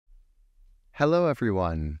Hello,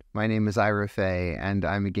 everyone. My name is Ira Fay, and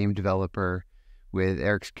I'm a game developer with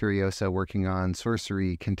Eric's Curiosa working on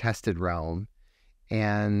Sorcery Contested Realm.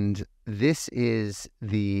 And this is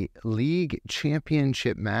the League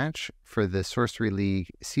Championship match for the Sorcery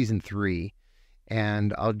League Season 3.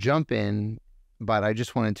 And I'll jump in, but I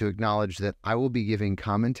just wanted to acknowledge that I will be giving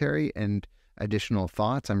commentary and additional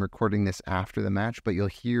thoughts. I'm recording this after the match, but you'll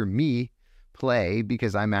hear me play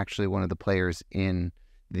because I'm actually one of the players in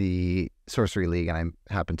the Sorcery League, and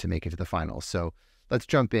I happen to make it to the finals. So let's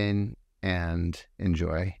jump in and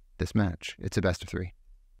enjoy this match. It's a best of 3.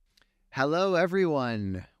 Hello,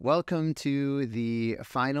 everyone. Welcome to the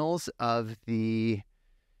finals of the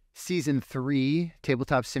Season 3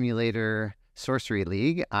 Tabletop Simulator Sorcery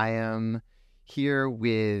League. I am here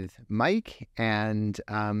with Mike, and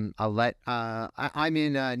I'm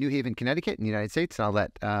in New Haven, Connecticut in the United States, and I'll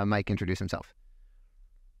let Mike introduce himself.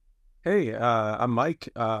 Hey, I'm Mike.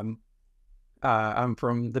 I'm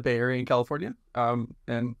from the Bay Area in California,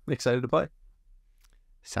 and excited to play.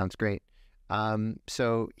 Sounds great.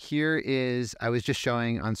 So here is, I was just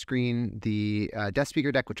showing on screen the Death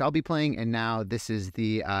Speaker deck, which I'll be playing, and now this is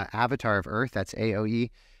the Avatar of Earth, that's AOE,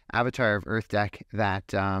 Avatar of Earth deck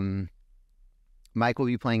that Mike will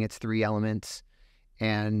be playing. Its 3 elements,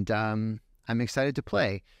 and I'm excited to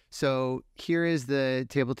play. So here is the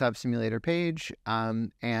Tabletop Simulator page,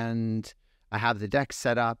 and I have the deck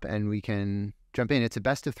set up, and we can jump in. It's a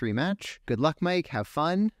best of 3 match. Good luck, Mike. Have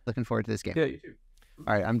fun. Looking forward to this game. Yeah, you too.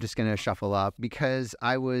 All right, I'm just going to shuffle up. Because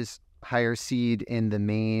I was higher seed in the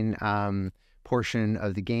main portion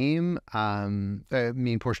of the game,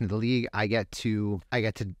 main portion of the league, I get to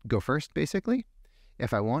go first, basically,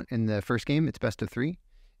 if I want. In the first game, it's best of 3.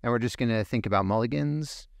 And we're just going to think about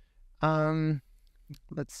mulligans.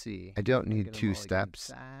 Let's see. I don't need 2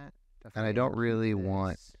 steps, and I don't really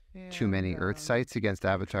want too many earth sites against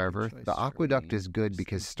Avatar of Earth. The Aqueduct is good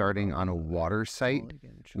because starting on a water site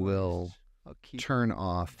will turn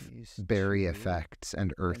off berry effects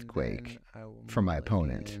and earthquake from my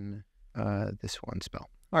opponent. This 1 spell.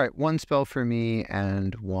 All right, 1 spell for me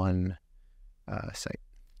and 1 site.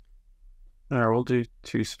 All right, we'll do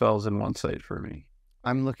 2 spells and 1 site for me.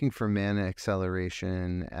 I'm looking for mana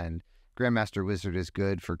acceleration, and Grandmaster Wizard is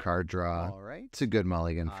good for card draw. All right. It's a good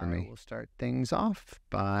mulligan for me. We'll start things off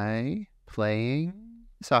by playing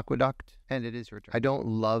this Aqueduct, and it is your turn. I don't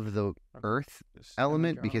love the Earth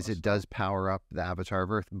element because it does power up the Avatar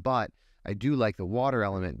of Earth, but I do like the water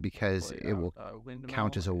element because it will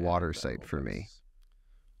count as a water site for me.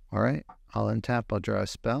 All right. I'll untap. I'll draw a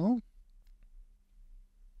spell.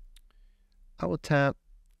 I will tap.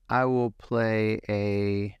 I will play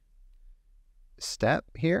a step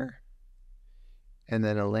here, and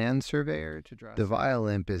then a land surveyor to draw. The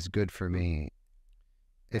Violimp is good for me.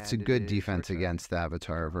 It's a good defense against the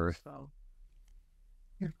Avatar of Earth.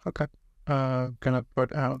 Yeah, okay. Gonna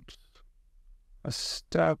put out a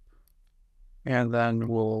step, and then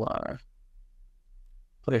we'll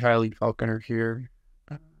play Highly Falconer here.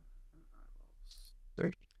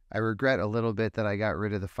 I regret a little bit that I got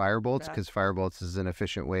rid of the Firebolts, because Firebolts is an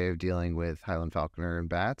efficient way of dealing with Highland Falconer and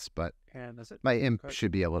bats, but my imp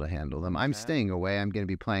should be able to handle them. I'm staying away. I'm going to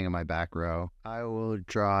be playing in my back row. I will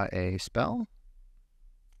draw a spell.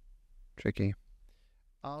 Tricky.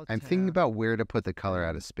 I'm thinking about where to put the color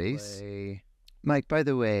out of space. Mike, by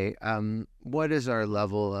the way, what is our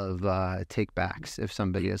level of takebacks if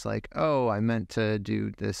somebody is like, "Oh, I meant to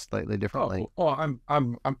do this slightly differently"? I'm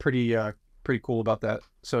pretty cool about that.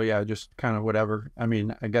 So yeah, just kind of whatever. I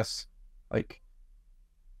mean, I guess like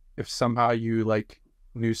if somehow you like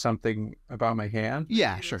knew something about my hand.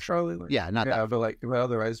 Yeah, sure. Yeah, not that. But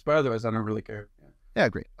otherwise I don't really care. Yeah,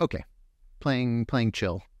 great. Okay, playing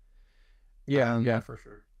chill. Yeah, yeah, for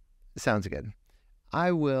sure. Sounds good.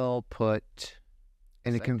 I will put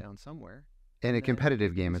down somewhere. In a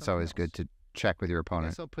competitive game, it's always good to check with your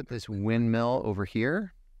opponent. I'll put this windmill over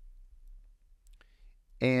here.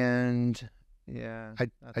 And yeah,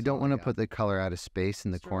 I don't want to put the color out of space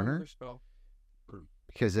in the corner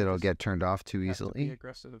because it'll get turned off too easily.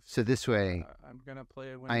 So this way,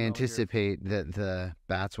 I anticipate that the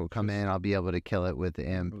bats will come in. I'll be able to kill it with the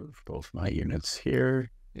imp. Move both my units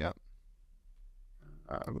here. Yep.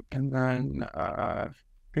 And then I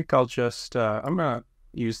think I'll just I'm gonna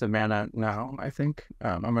use the mana now. I think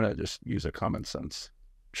I'm gonna just use a common sense.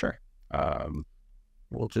 Sure.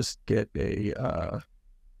 We'll just get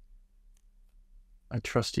a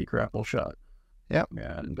trusty grapple shot. Yep.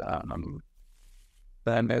 And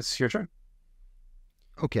then it's your turn.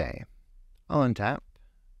 Okay. I'll untap.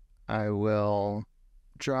 I will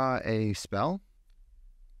draw a spell.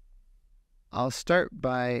 I'll start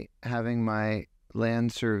by having my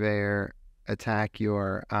land surveyor attack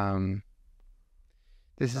your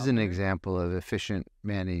this is an example of efficient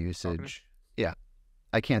mana usage. Yeah.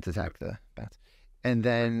 I can't attack the bats. And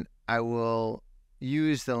then I will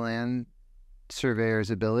use the land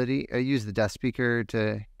surveyor's ability. I use the Death Speaker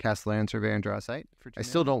to cast land surveyor and draw a site. I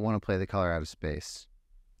still don't want to play the color out of space.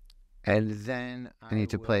 And then I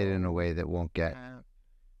need to play it in a way that won't get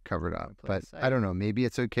covered up. But I don't know. Maybe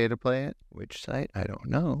it's okay to play it. Which site? I don't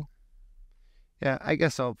know. Yeah, I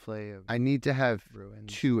guess I'll play. I need to have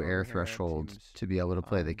two air thresholds to be able to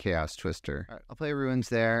play the Chaos Twister. All right, I'll play Ruins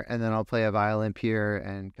there, and then I'll play a Violent here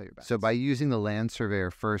and kill your bats. So by using the Land Surveyor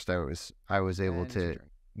first, I was able to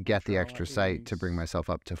get the extra site to bring myself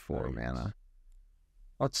up to 4 mana.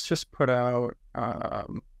 Let's just put out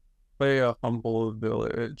play a Humble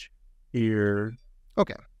Village here.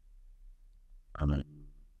 Okay.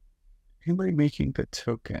 Anybody making the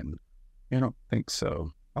token? I don't think so.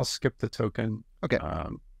 I'll skip the token. Okay.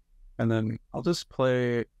 And then I'll just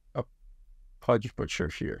play a Pudge Butcher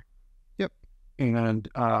here. Yep. And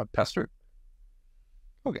Pester.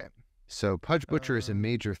 Okay. So Pudge Butcher is a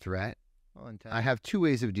major threat. I have 2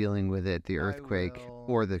 ways of dealing with it, the Earthquake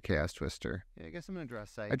or the Chaos Twister. Yeah, I guess I'm going to draw a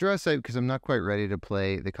site. I draw a site because I'm not quite ready to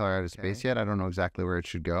play the color out of space yet. I don't know exactly where it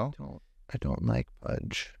should go. I don't like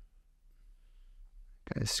Pudge.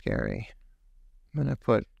 Guy's scary. I'm going to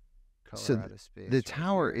put... So the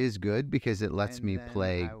tower is good because it lets me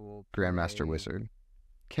play Grandmaster Wizard.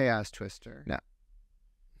 Chaos Twister. No.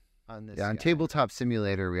 On Tabletop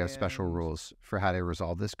Simulator, we have special rules for how to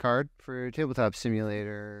resolve this card. For Tabletop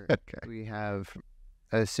Simulator, we have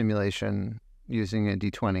a simulation using a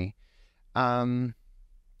D20. Do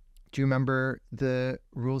you remember the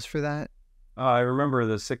rules for that? I remember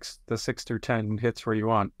the 6 through 10 hits where you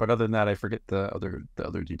want, but other than that, I forget the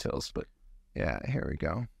other details. But yeah, here we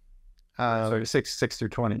go. So 6 through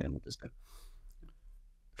 20, then we'll just do.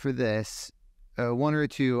 For this, 1 or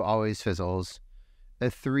 2 always fizzles.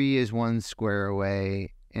 A 3 is 1 square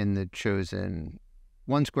away in the chosen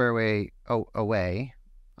 1 square away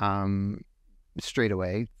straight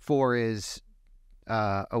away. 4 is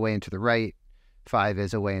away and to the right. 5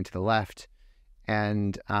 is away and to the left,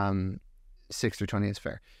 and 6 through 20 is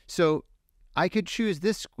fair. So I could choose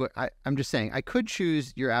this square. I'm just saying, I could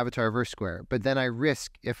choose your avatar reverse square, but then I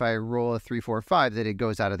risk, if I roll a 3, 4, 5, that it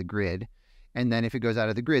goes out of the grid. And then if it goes out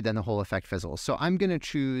of the grid, then the whole effect fizzles. So I'm going to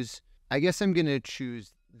choose, I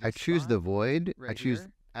choose the void. I choose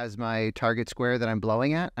as my target square that I'm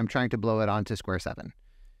blowing at. I'm trying to blow it onto square 7.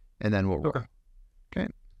 And then we'll roll. Okay.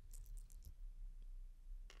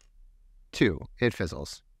 2, it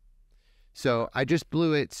fizzles. So I just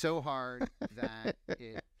blew it so hard that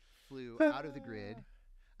it flew out of the grid.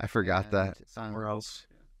 I forgot that. Somewhere else.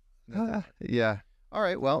 Yeah. All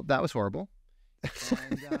right. Well, that was horrible.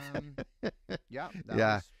 And, yeah. That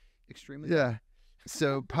was extremely bad.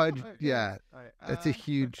 So Pudge, that's a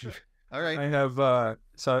huge... All right. I have,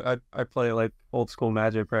 so I play like old school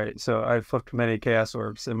Magic, right? So I've flipped many Chaos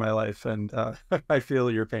Orbs in my life, and I feel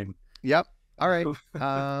your pain. Yep. All right.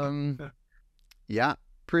 Yeah,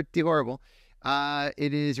 pretty horrible.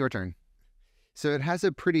 It is your turn. So it has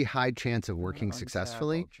a pretty high chance of working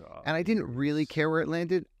successfully, and I didn't really care where it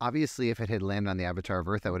landed. Obviously, if it had landed on the Avatar of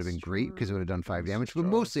Earth, that would have been great because it would have done 5 damage, but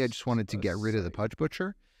mostly I just wanted to get rid of the Pudge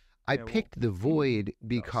Butcher. I picked the Void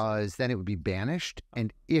because then it would be banished,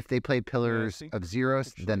 and if they play Pillars of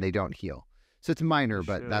Zeros, then they don't heal. So it's minor,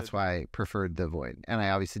 but that's why I preferred the Void, and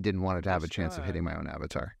I obviously didn't want it to have a chance of hitting my own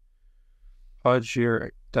Avatar. Pudge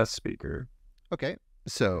your Death Speaker. Okay,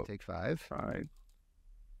 so take 5. Right.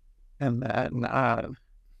 And then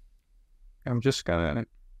I'm just gonna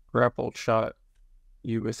grapple shot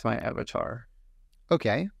you with my Avatar.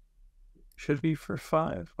 Okay. Should be for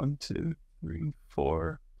 5. 1, 2, 3,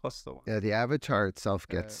 4, plus the 1. Yeah, the Avatar itself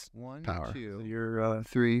gets 1, power. 2. So you're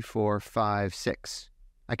 3, 4, 5, 6.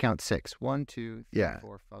 I count 6. 1, 2, 3,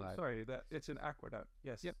 4, 5. Oh, sorry, it's an Aqueduct.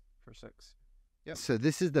 Yes. Yep. For 6. Yep. So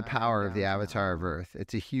this is the power of the Avatar of Earth.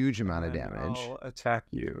 It's a huge amount of damage. I'll attack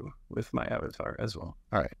you with my Avatar as well.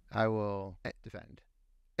 All right, I will defend.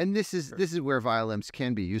 And this is where Violimps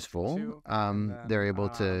can be useful. They're able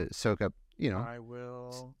to soak up, I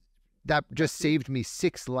will. That just saved me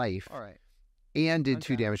 6 life. All right. And did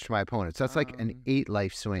 2 damage to my opponent. So that's like an 8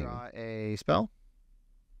 life swing. Draw a spell.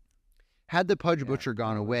 Had the Pudge Butcher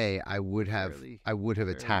gone away, I would have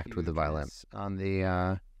attacked with the Violimps on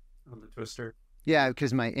the Twister. Yeah,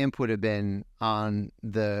 because my imp would have been on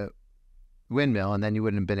the windmill, and then you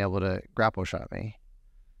wouldn't have been able to grapple shot me.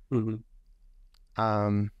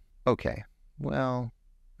 Mm-hmm. Okay. Well,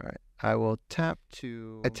 all right. I will tap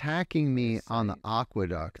to attacking me on the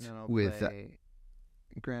aqueduct with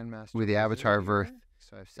the Avatar of Earth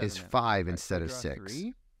So I have is 5 instead of 6.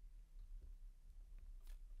 3.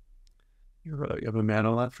 You have a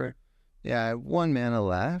mana left, right? Yeah, I have 1 mana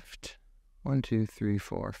left. 1, 2, 3,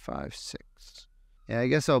 4, 5, 6. Yeah, I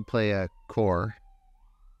guess I'll play a core.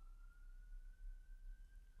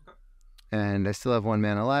 Okay. And I still have 1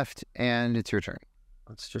 mana left, and it's your turn.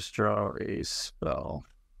 Let's just draw a spell.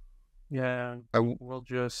 Yeah, we'll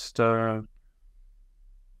just we'll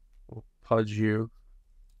pudge you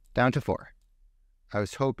down to 4. I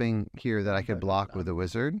was hoping here that I could block with a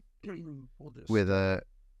wizard. With a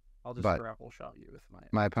I'll just grapple shot you with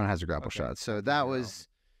my opponent has a grapple shot. So that was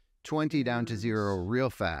 20 down to 0 real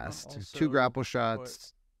fast. 2 grapple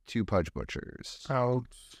shots, 2 pudge butchers. Out.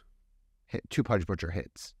 2 pudge butcher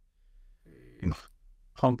hits.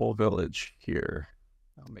 Humble village here.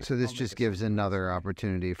 So this just gives another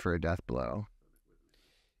opportunity for a death blow.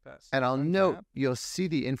 And I'll note, you'll see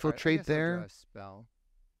the infiltrate there.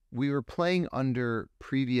 We were playing under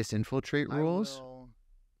previous infiltrate rules,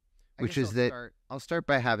 which is that I'll start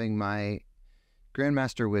by having my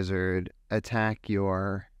Grandmaster Wizard attack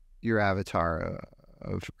your avatar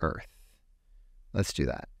of Earth. Let's do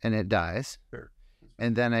that. And it dies. Sure.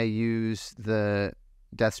 And then I use the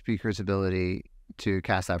Death Speaker's ability to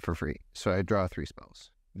cast that for free. So I draw 3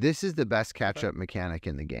 spells. This is the best catch-up mechanic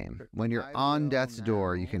in the game. When you're on Death's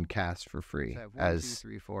Door, you can cast for free as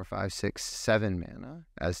 3, 4, 5, 6, 7 mana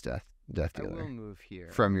as Death Dealer. I will move here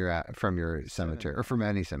from your cemetery or from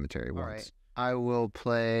any cemetery once. Right. I will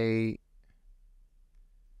play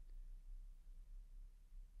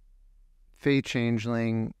Fey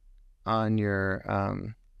Changeling on your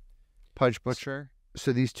Pudge Butcher.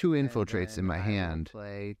 So these 2 infiltrates in my hand.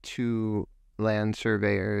 Play 2 land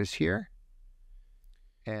surveyors here.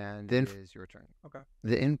 And then it is your turn. Okay.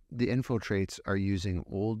 The infiltrates are using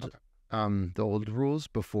the old rules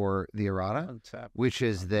before the errata, which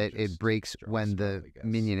is that it breaks when the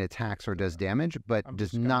minion attacks or does damage, but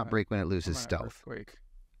does not break when it loses stealth.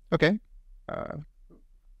 Okay.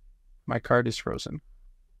 My card is frozen.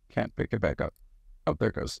 Can't pick it back up. Oh, there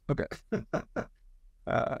it goes. Okay.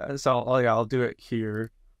 So I'll do it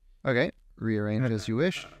here. Okay. Rearrange as you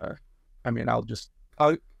wish.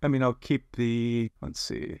 I'll keep the, let's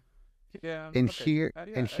see. Yeah. And here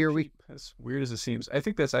we, as weird as it seems, I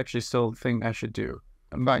think that's actually still the thing I should do.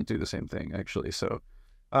 I might do the same thing actually. So,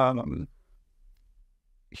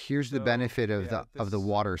 here's the benefit of the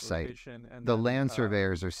water site. The land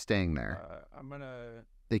surveyors are staying there.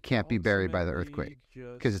 They can't be buried by the earthquake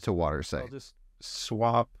because it's a water site. I'll just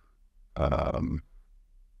swap. I'm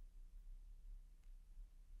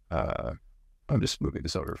just moving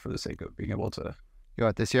this over for the sake of being able to. You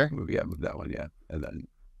want this here? Move that one,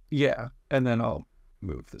 yeah. And then I'll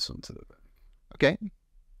move this one to the back. Okay.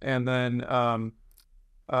 And then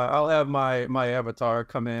I'll have my avatar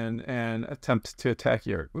come in and attempt to attack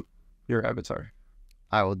your avatar.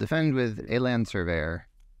 I will defend with a land surveyor.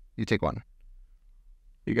 You take 1.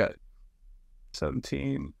 You got it.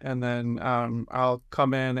 17. And then I'll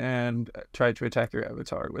come in and try to attack your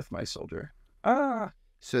avatar with my soldier.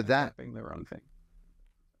 So that tapping the wrong thing.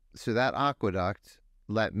 So that aqueduct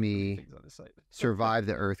let me survive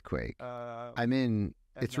the earthquake. I'm in.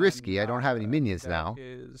 It's risky. I don't have any minions now.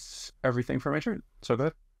 Is everything for my turn? So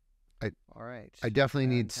good. All right. I definitely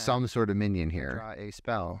need some sort of minion here. Draw a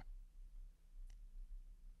spell.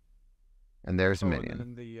 And there's a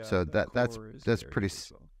minion. So that's pretty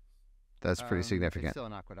significant. It's still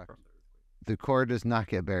an aqueduct. The core does not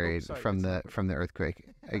get buried from the earthquake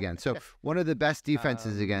again. So one of the best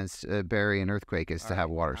defenses against bury an earthquake is to have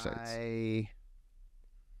water sites.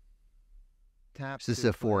 This is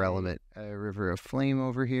a 4-element river of flame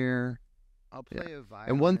over here. I'll play a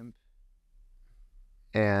violent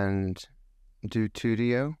and do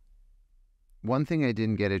 2DO. One thing I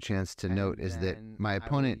didn't get a chance to note is that my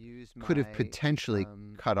opponent could have potentially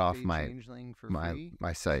cut off my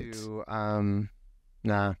sites.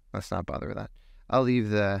 Nah, let's not bother with that. I'll leave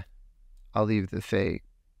the Fey.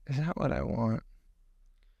 Is that what I want?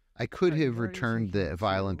 I could have returned the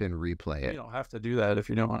violent and replay it. You don't have to do that if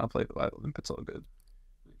you don't want to play the violent. It's all good.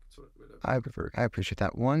 I appreciate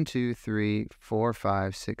that. 1, 2, 3, 4,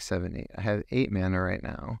 5, 6, 7, 8. I have 8 mana right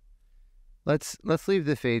now. Let's leave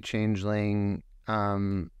the Fey Changeling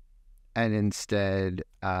and instead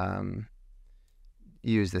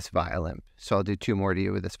use this Violent. So I'll do 2 more to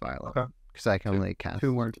you with this Violent. Okay. Because I can only cast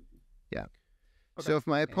 2 more. Yeah. Okay. So if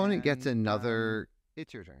my opponent gets another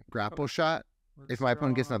it's your turn. grapple shot, if my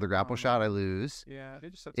opponent gets another grapple shot, I lose. Yeah.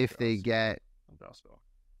 If they get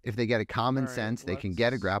a common sense, they can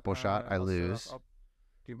get a grapple shot, I lose. Do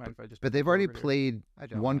you mind if I just? But they've already played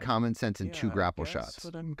 1 common sense and 2 grapple shots.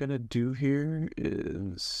 What I'm gonna do here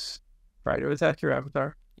is Try to attack your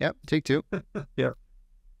avatar. Yep, take 2. Yep.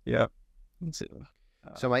 Let's see.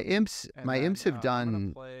 So my imps have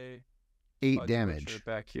done 8 damage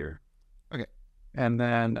back here. Okay. And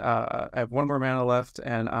then I have 1 more mana left,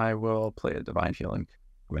 and I will play a Divine Healing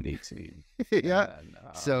when 18. Yeah. Then,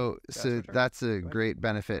 so that's a great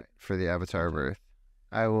benefit for the Avatar Birth.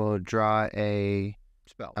 I will draw a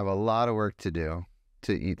spell. I have a lot of work to do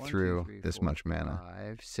to eat 1, 2, through 3, this 4, much mana.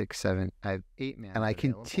 5, 6, 7. I have 8 mana. And I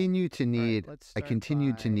available. continue to need Right,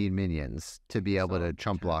 to need minions to be able to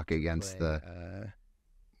chump block against the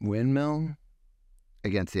windmill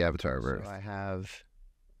against the Avatar Birth. So I have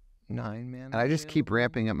 9 mana. And I just keep available.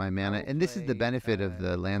 ramping up my mana, and this is the benefit of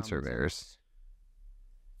the Land Surveyors.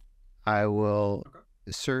 I will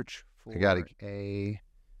search for a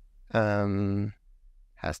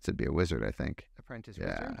has to be a wizard, I think. Apprentice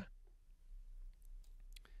Yeah. Wizard.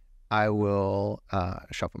 I will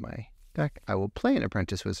shuffle my deck. I will play an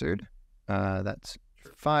Apprentice Wizard. That's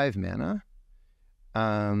 5 mana.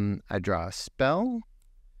 I draw a spell.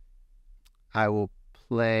 I will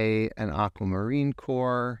play an Aquamarine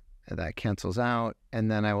Core. That cancels out. And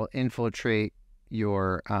then I will infiltrate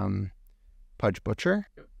your Pudge Butcher.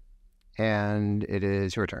 Yep. And it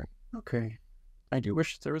is your turn. Okay. I do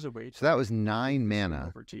wish there was a way to... So that was 9 mana.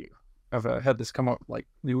 Over to you. I've had this come up like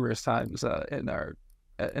numerous times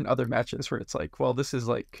in other matches where it's like, well, this is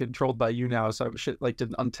like controlled by you now, so I shit like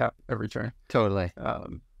didn't untap every turn. Totally.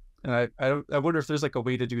 And I wonder if there's like a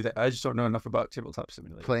way to do that. I just don't know enough about Tabletop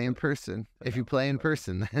Simulator. Play in person. If you play in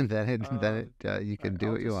person, then you can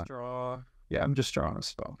do what you want. Yeah, I'm just drawing a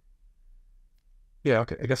spell. Yeah,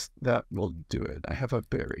 okay. I guess that will do it. I have a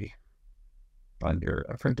berry on your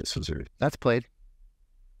Apprentice Wizard. That's played.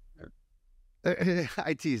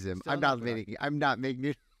 I tease him. I'm not making it. I'm not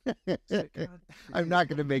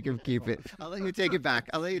going to make him keep it. I'll let you take it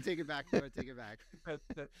back. Take it back.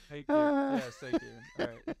 Thank you. Yes, thank you. All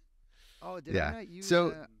right. Oh, did I not use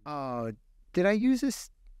did I use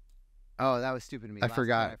this? Oh, that was stupid of me. I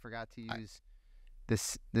forgot. I forgot to use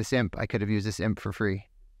this imp. I could have used this imp for free.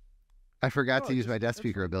 I forgot to use my Death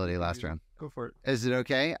Speaker ability last round. Go for it. Is it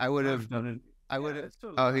okay? I would have done it. I would have.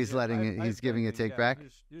 Totally Oh, fine. he's letting it. He's giving a take back.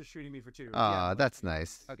 You're just shooting me for 2. That's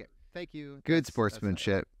nice. Okay. Thank you. Good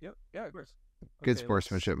sportsmanship. Yep. Yeah, of course. Good Okay,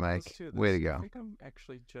 sportsmanship, let's Mike. do this. Way to go. I think I'm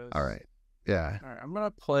actually just... All right. Yeah. All right, I'm going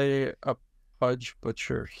to play a Pudge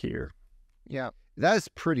Butcher here. Yeah. That is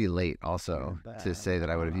pretty late also to say that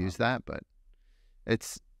I would have used that, but I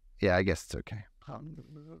guess it's okay.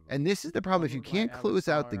 And this is the problem. If you can't close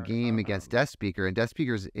out the game against Death Speaker, and Death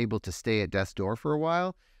Speaker is able to stay at Death's Door for a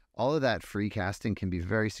while, all of that free casting can be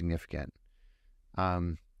very significant.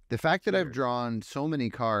 The fact that I've drawn so many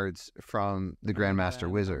cards from the Grandmaster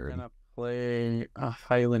Wizard. I'm going to play a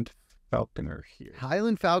Highland Falconer here.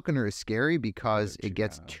 Highland Falconer is scary because it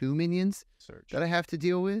gets 2 minions that I have to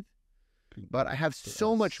deal with. But I have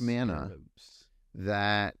so much mana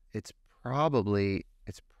that it's probably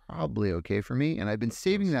okay for me. And I've been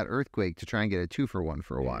saving that Earthquake to try and get a 2-for-1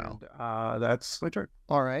 for a while. That's my turn.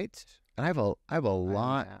 All right. And I have a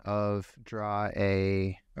lot of draw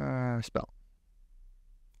a spell.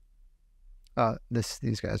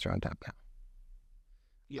 These guys are on top now.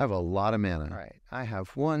 Yep. I have a lot of mana. All right. I have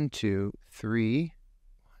 1, 2, 3,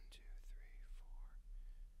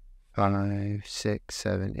 5, 6,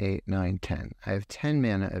 7, 8, 9, 10. I have 10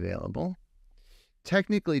 mana available.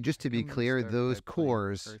 Technically, just to be clear, those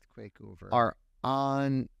cores are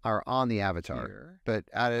on the avatar, Here. but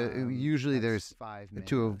usually there's 5 mana,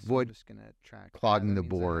 to avoid so I'm just gonna track clogging that. the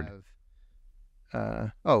That means I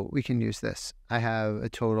board. have- We can use this. I have a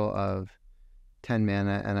total of 10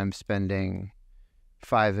 mana, and I'm spending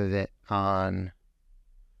 5 of it on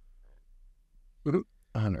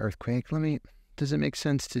Earthquake. Does it make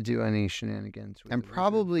sense to do any shenanigans with I'm the wizard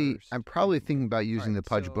probably first? I'm probably thinking about using the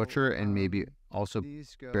Pudge so, Butcher and maybe also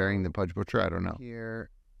these go burying the Pudge Butcher. I don't know. here.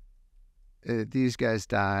 These guys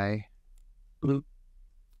die. Blue.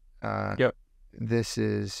 Yep. This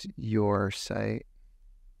is your site.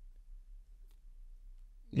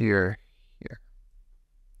 You're here.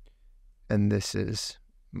 And this is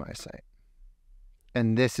my site.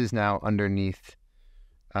 And this is now underneath.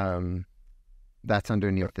 That's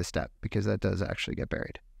underneath the step because that does actually get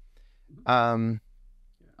buried. All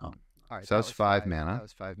right, So that's 5 mana. That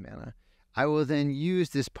was 5 mana. I will then use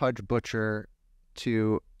this Pudge Butcher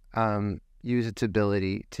to use its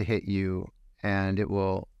ability to hit you, and it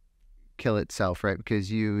will kill itself, right?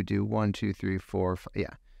 Because you do 1, 2, 3, 4, 5. Yeah.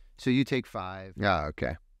 So you take 5. Yeah,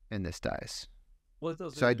 okay. And this dies.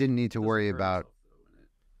 So I didn't need to worry about...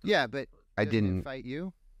 Yeah, but I didn't fight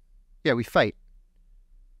you. Yeah, we fight.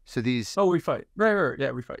 So these. Oh, we fight. Right.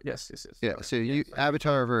 Yeah, we fight. Yes. Yeah. Sorry. So Yes, you I-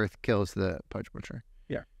 Avatar of Earth kills the Pudge Butcher.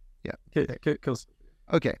 kills.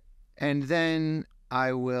 Okay. And then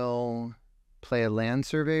I will play a land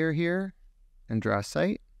surveyor here and draw a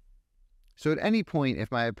site. So at any point,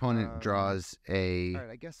 if my opponent draws a All right,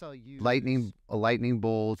 I guess I'll use lightning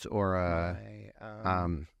bolt or a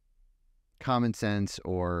my, common sense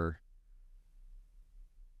or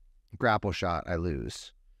grapple shot, I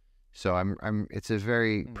lose. So it's a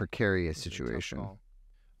very precarious it's a tough situation. call.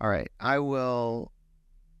 All right,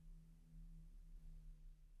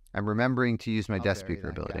 I'm remembering to use my I'll desk bury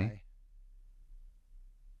speaker that ability. guy.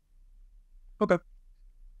 Okay.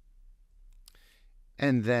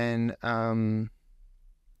 And then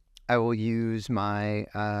I will use my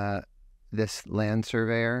this land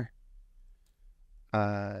surveyor.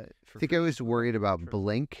 I think I was worried about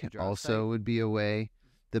blink draw a also site. would be a way.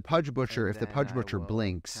 The Pudge Butcher, And if the then Pudge I Butcher will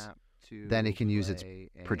blinks, tap to then it can use its play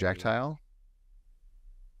a projectile.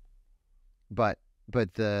 But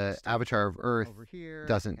the stick Avatar of Earth over here,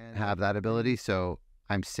 doesn't and have that ability, so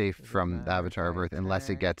I'm safe Doesn't from the matter Avatar if of I Earth unless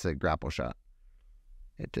it attack. gets a grapple shot.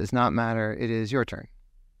 It does not matter. It is your turn.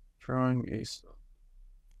 Drawing a spell.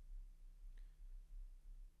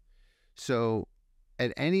 So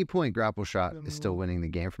at any point, grapple shot is still winning the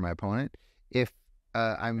game for my opponent. If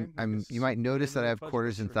you might notice that I have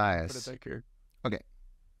quarters and Put it thighs. back here. Okay.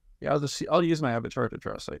 Yeah, I'll use my Avatar to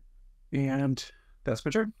draw a site. And that's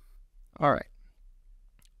my turn. All right.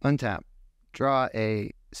 Untap. Draw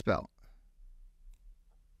a spell.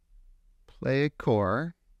 Play a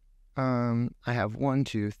core. I have 1,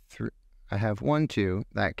 2, 3. I have 1, 2.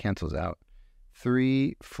 That cancels out.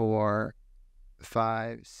 3, 4,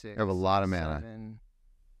 5, 6. I have a lot of mana. 7.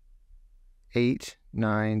 8,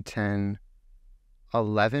 9, 10,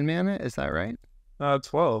 11 mana. Is that right?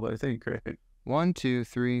 12, I think, right? 1, 2,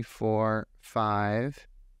 3, 4, 5,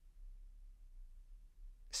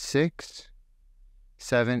 6,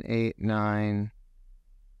 7, 8, 9.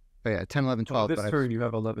 Oh yeah, 10, 11, 12. This but I've- turn you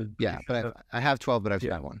have 11. yeah, but I have 12, but I've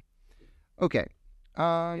Yeah. spent 1. Okay.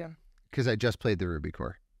 Yeah. Because I just played the Ruby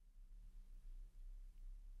Core.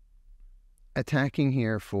 Attacking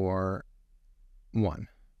here for 1.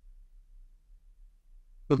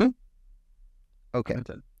 Okay. Okay.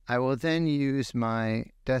 I will then use my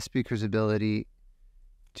Death Speaker's ability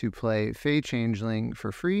to play Fey Changeling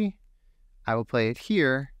for free. I will play it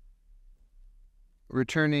here,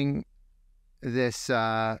 returning this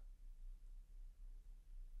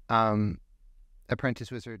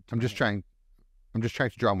Apprentice Wizard. I'm just trying to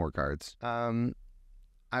draw more cards.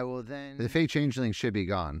 I will then. The Fey Changeling should be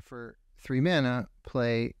gone. For 3 mana,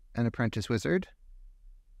 play an Apprentice Wizard.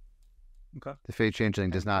 Okay. The Fey Changeling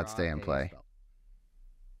does And not draw stay in a play. spell.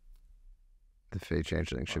 The Fey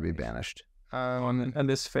Changeling should be banished. And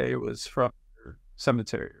this Fey was from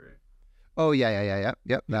Cemetery, right? Oh, yeah.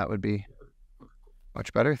 Yep, that would be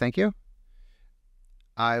much better. Thank you.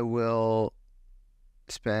 I will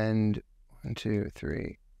spend 1, 2,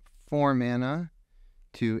 3, 4 mana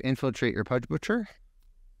to infiltrate your Pudge Butcher.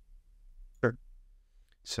 Sure.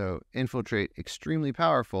 So infiltrate, extremely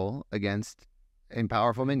powerful against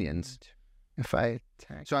powerful minions. If I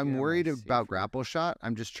Attack So I'm him, worried I'll see about if we- grapple shot.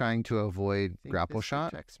 I'm just trying to avoid think grapple this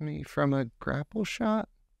shot. protects me from a grapple shot.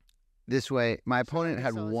 This way, my opponent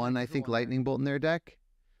guess had I'll one, attack I the think, one there. lightning bolt in their deck.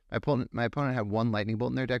 My opponent had 1 lightning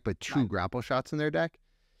bolt in their deck, but 2 Right. grapple shots in their deck.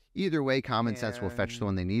 Either way, common sense will fetch the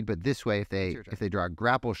one they need. But this way, if your they draw a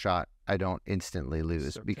grapple shot, I don't instantly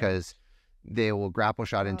lose okay. because they will grapple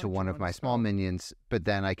shot into one of draw my a small spell. minions. But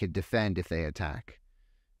then I could defend if they attack.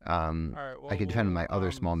 All right. Well, I could defend my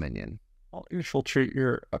other small minion. I'll infiltrate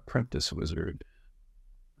your Apprentice Wizard.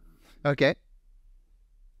 Okay.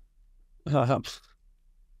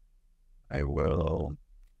 I will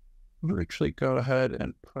actually go ahead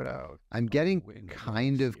and put out. I'm getting wing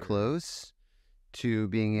kind of here. close to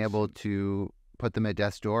being able to put them at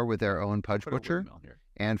death's door with their own Pudge Put a Butcher windmill here.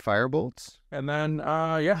 and Firebolts. And then,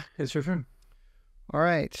 yeah, it's your turn. All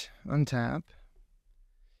right, untap.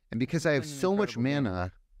 And because I have Been an so much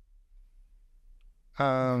incredible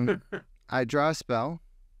mana, I draw a spell.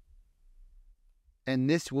 And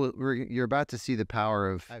this you're about to see the power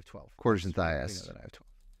of I have 12. Quarters and We know Thias. that I have 12.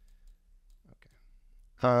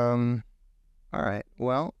 All right.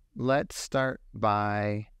 Well, let's start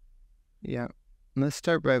by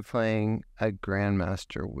playing a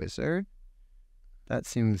Grandmaster Wizard. That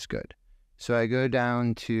seems good. So I go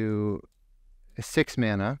down to 6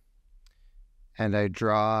 mana and I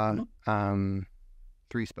draw 3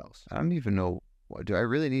 spells. I don't even know do I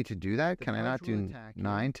really need to do that? The Can I not Pudge will do attack you.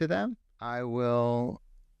 9 to them? I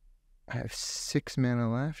have 6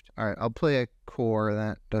 mana left. All right, I'll play a core.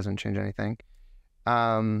 That doesn't change anything.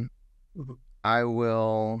 Um, Mhm. I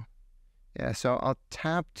will. Yeah, so I'll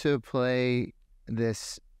tap to play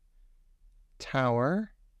this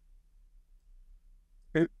tower.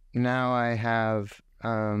 Okay. Now I have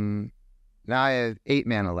 8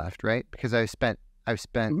 mana left, right? Because I've spent.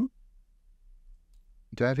 Mhm.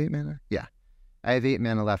 Do I have 8 mana? Yeah, I have 8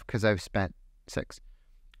 mana left because I've spent 6.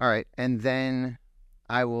 All right, and then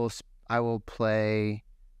I will play.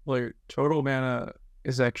 Well, your total mana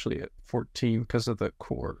is actually at 14 because of the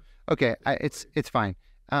core. Okay, it's fine.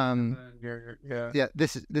 And then Yeah,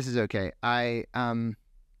 this is okay. I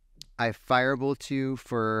firebolt you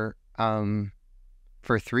for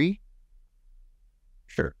 3.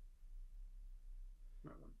 Sure.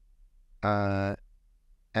 And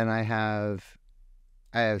I have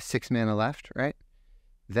 6 mana left, right?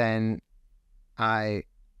 Then I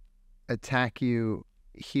attack you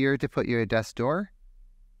here to put you at death's door.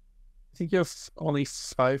 I think you have only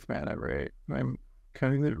 5 mana, right? I'm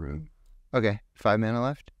counting the room. Okay, 5 mana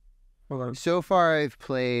left. Hold on. So far, I've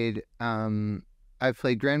played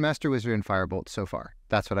Grandmaster Wizard and Firebolt. So far,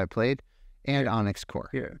 that's what I played, and Onyx Core.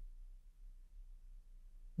 Yeah.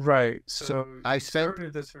 Right. So I've spent.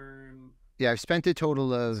 started the turn. Yeah, I've spent a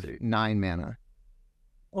total of See. 9 mana.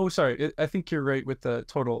 Oh, sorry. I think you're right with the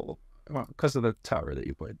total because of the tower that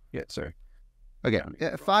you played. Yeah, sorry. Okay,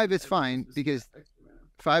 5 is fine because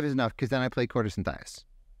 5 is enough because then I play Cortus and Thias.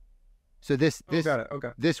 So this got it. Okay.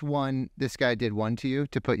 this guy did 1 to you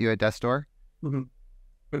to put you at death's door, Mm-hmm.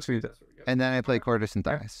 That's what you did. and then I play Cortus and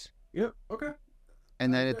Thias. Yep. Okay.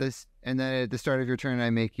 And then at the start of your turn, I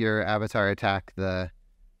make your avatar attack the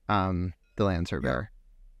land surveyor.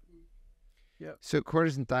 Yep. So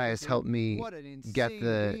Cortus and Thias helped me get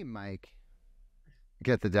the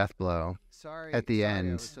death blow. Sorry. At the I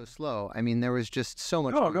end. was So slow. I mean, there was just so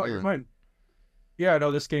much. No, you're fine. Yeah,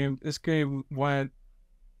 no, this game went.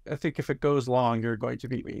 I think if it goes long, you're going to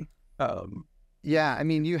beat me. Yeah, I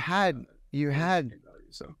mean, you had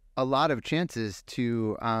So a lot of chances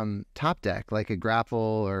to top deck like a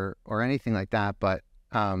grapple or anything like that, but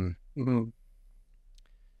mhm.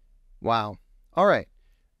 wow. All right.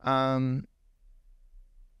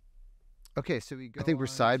 Okay, so I think we're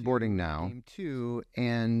sideboarding now. Game 2,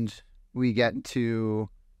 and we get to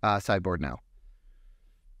sideboard now.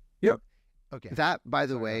 Yep. Okay. That, by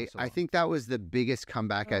the way, I think that was the biggest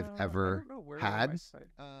comeback I've ever had.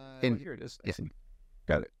 Here it is. I see.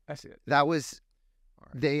 Got it. I see it. That was.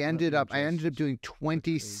 Right. I ended up doing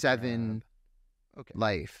 27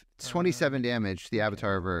 life. It's 27 damage to the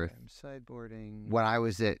Avatar of Earth. I'm sideboarding. When I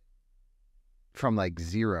was from like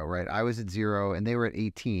 0, right? I was at 0 and they were at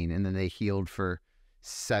 18, and then they healed for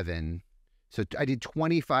 7. So I did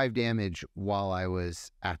 25 damage while I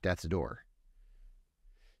was at death's door.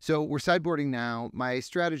 So we're sideboarding now. My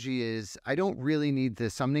strategy is I don't really need the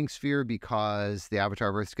summoning sphere because the Avatar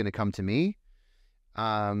of Earth is going to come to me.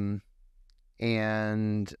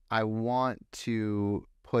 And I want to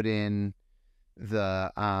put in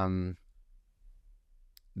the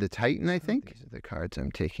Titan, I think. These are the cards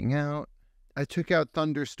I'm taking out. I took out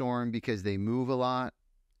Thunderstorm because they move a lot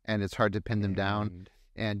and it's hard to pin them down.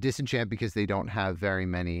 And Disenchant because they don't have very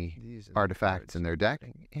many artifacts in their deck.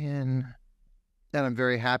 And I'm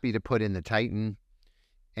very happy to put in the Titan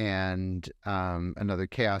and another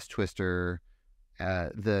Chaos Twister.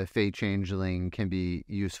 The Fey Changeling can be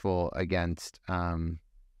useful against a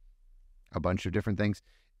bunch of different things,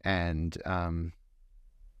 and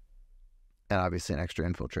obviously an extra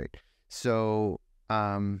Infiltrate. So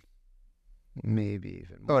Maybe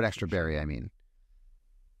even an extra berry, I mean.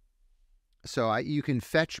 So you can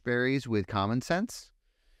fetch berries with Common Sense.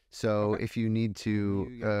 So if you need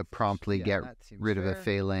to promptly get rid of a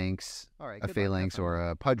Phalanx, or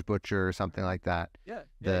a Pudge Butcher or something like that,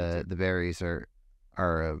 the berries are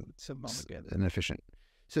inefficient.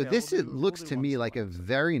 So it looks to me like a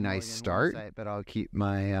very nice start, but I'll keep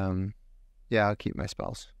my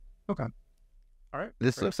spells. Okay. All right.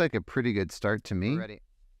 This looks like a pretty good start to me. Ready.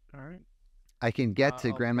 All right. I can get to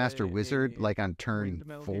I'll Grandmaster play Wizard a like on turn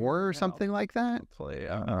windmill 4 here, or and something like that. Play.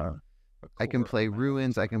 I can play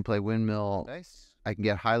Ruins. I can play Windmill. Nice. I can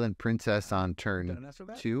get Highland Princess on turn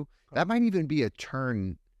 2. That might even be a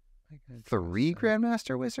turn 3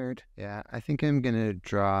 Grandmaster Wizard. Yeah, I think I'm gonna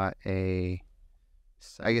draw I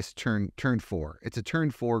guess turn 4. It's a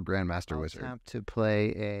turn 4 Grandmaster Wizard. Tap to play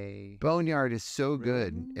a Boneyard is so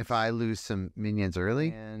good if I lose some minions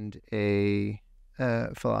early. and a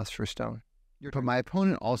Philosopher's Stone. But my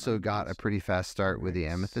opponent also got a pretty fast start with the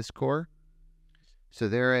Amethyst Core. So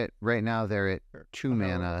right now they're at 2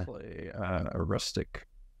 mana. Play a rustic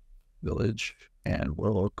village, and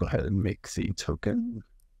we'll go ahead and make the token.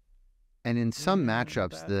 And in some Yeah,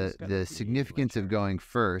 matchups, that is gonna the be significance of mature. going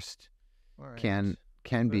first All right.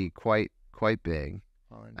 can be quite big.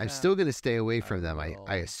 Fallen I'm tap. still going to stay away from I them, I will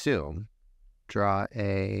assume. Draw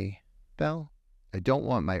a spell. I don't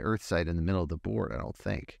want my Earth Sight in the middle of the board, I don't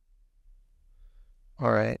think.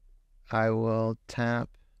 All right. I will tap,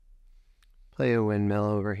 play a windmill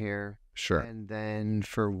over here. Sure. And then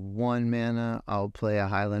for 1 mana, I'll play a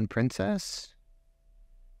Highland Princess.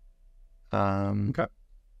 Okay.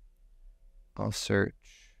 I'll search.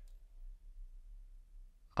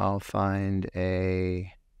 I'll find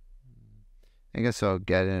a. I guess I'll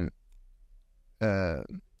get an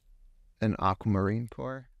Aquamarine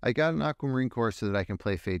Core. I got an Aquamarine Core so that I can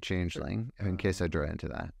play Fade Changeling in case I draw into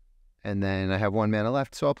that. And then I have 1 mana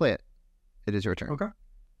left, so I'll play it. It is your turn. Okay.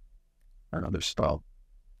 Another spell.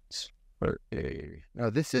 No,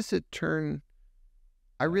 this is a turn.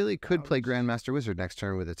 I really could play Grandmaster Wizard next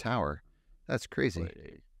turn with a tower. That's crazy.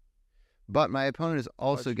 But my opponent is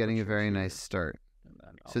also Pudge getting a Butcher very here. nice start.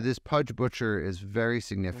 So I'll this Pudge Butcher is very remove my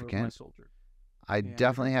significant. soldier. I And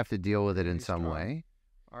definitely have to deal with it in Nice some draw. way.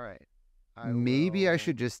 All right. Maybe I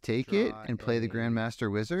should just take it draw and play the a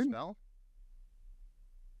Grandmaster Wizard. spell.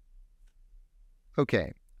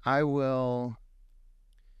 Okay, I will.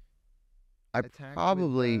 I Attack with,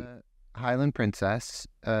 probably Highland Princess,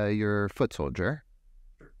 your foot soldier.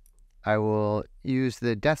 I will use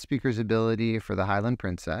the Death Speaker's ability for the Highland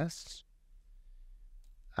Princess.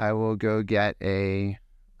 I will go get a,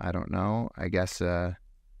 I don't know, I guess a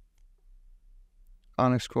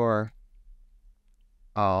Onyx Core.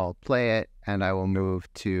 I'll play it, and I will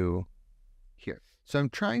move to here. So I'm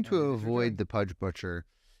trying to And it is your avoid turn. the Pudge Butcher.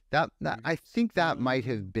 That I think that might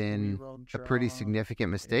have been a pretty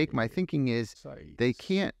significant mistake. My thinking is they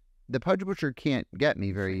can't, the Pudge Butcher can't get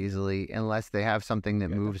me very easily unless they have something that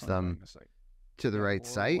moves them to the right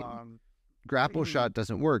site. Grapple shot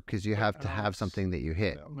doesn't work because you have to have something that you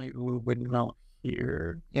hit. Maybe we wouldn't know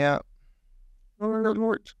here. Yeah. Oh, that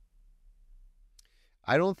worked.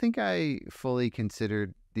 I don't think I fully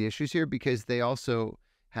considered the issues here because they also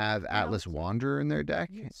have Atlas Wanderer in their deck,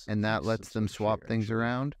 Yes, and that it's lets them Sorcery, swap things actually.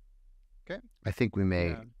 around. Okay. I think we may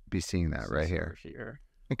Yeah. be seeing that right here.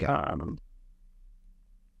 Okay.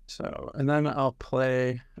 So, and then I'll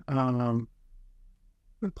play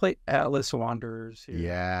Atlas Wanderers here.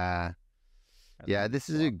 Yeah. And Yeah, then this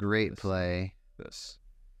is a swap great this play. and This.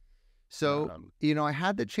 So, I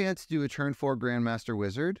had the chance to do a turn 4 Grandmaster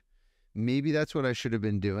Wizard. Maybe that's what I should have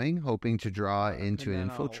been doing, hoping to draw into an and then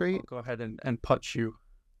infiltrate, I'll go ahead and punch you.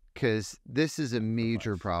 because this is a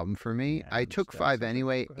major 5. problem for me. Yeah, I I'm took just 5 gonna-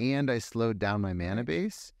 anyway, go ahead. and I slowed down my mana Right.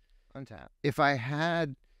 base. Untap. If I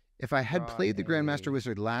had Draw played the Grandmaster a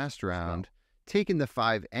Wizard last round, taken the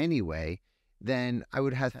 5 anyway, then I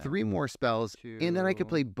would have Tap. 3 more spells, and then I could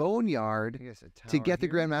play I Boneyard guess a to tower get the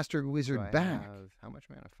here. Grandmaster Do Wizard I back. have- how much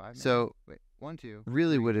mana? 5 mana? So, Wait, 1, 2.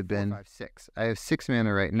 really 3, would have 4, been 5, 6. I have 6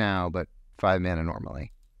 mana right now, but 5 mana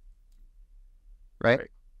normally. Right?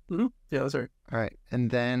 Right. Mm-hmm. Yeah, that's right. All right.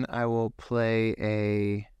 And then I will play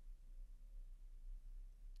a,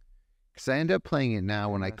 because I end up playing it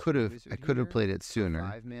now when I Grandmaster could have Wizard here played it for sooner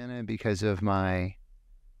 5 mana. because of my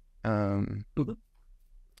Mhm.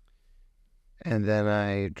 and then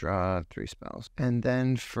I draw 3 spells. And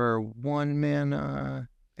then for 1 mana,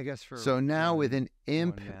 I guess for so now with an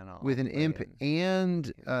imp, 1 mana, with I'll an play imp in and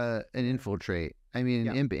here. an infiltrate. I mean,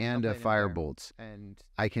 an Yeah, imp and I'll a play an Empire. firebolt. and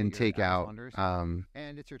I can figure take Atlas out. Wanderers.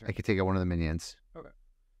 And it's your turn. I could take out one of the minions. Okay.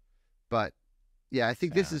 But yeah, I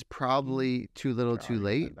think this Sad. is probably too little, Draw, too you said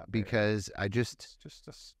late that there. because I It's just just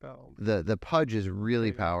a spell. the Pudge is really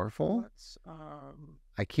Okay, powerful. Let's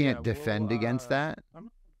I can't yeah, defend we'll, against that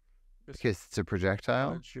I'm just because it's a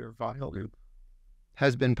projectile. fudge your violence.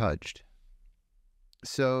 Has been pudged.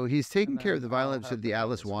 So he's taking And care of then the I'll violence have of the the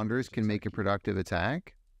Atlas Atlas Wanderers Wanderers can make a attack you. productive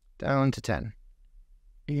attack. Down to 10.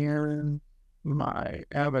 And my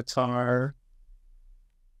avatar.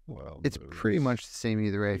 Well, It's pretty much the same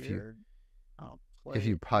either way if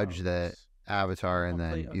you pudge the avatar and I'll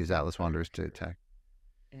then play a use Atlas vampire Wanderers to here. attack.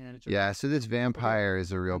 And it's Yeah, so this vampire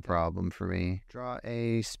is a real Okay. problem for me. Draw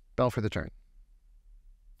A spell for the turn.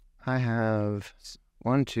 I have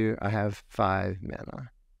 1, 2. I have 5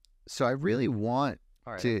 mana. So I really want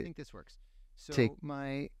All right, to I think this works. So take-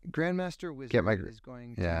 my Grandmaster Wizard Get my- is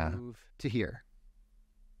going to yeah. move to here.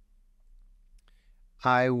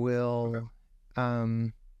 I will.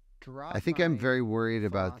 Drop I think I'm my very worried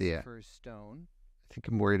about the. I Philosopher's Stone. think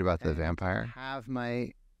I'm worried about the and vampire. Have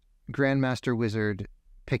my Grandmaster Wizard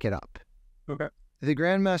pick it up. Okay. The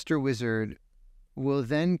Grandmaster Wizard will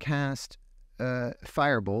then cast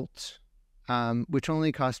Firebolt, which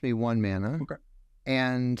only costs me 1 mana. Okay.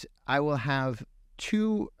 And I will have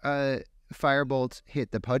 2 firebolt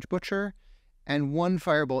hit the Pudge Butcher, and 1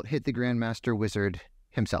 firebolt hit the Grandmaster Wizard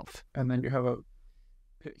himself. And then you have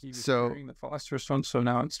he was So- carrying the Philosopher's Stone, so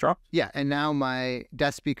now it's dropped. Yeah, and now my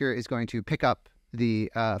Death Speaker is going to pick up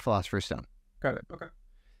the Philosopher's Stone. Got it. Okay.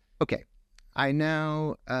 Okay, I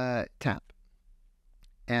now tap,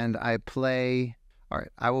 and I play. All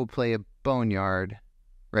right, I will play a Boneyard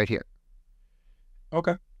right here.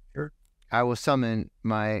 Okay. I will summon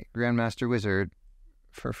my Grandmaster Wizard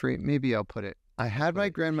for free. Maybe I'll put it. I had my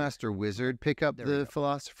Grandmaster Wizard pick up the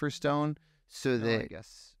Philosopher's Stone so that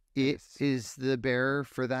it is the bearer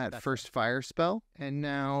for that first fire spell. And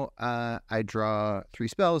now I draw 3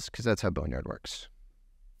 spells because that's how Boneyard works.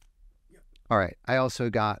 All right. I also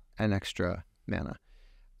got an extra mana.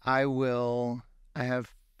 I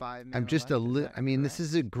have 5 mana. I'm just I mean, this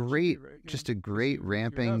is just a great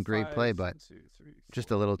ramping, great play, but just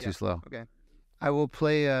a little too slow. Okay. I will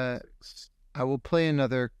play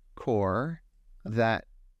another core that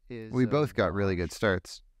is. We both got really good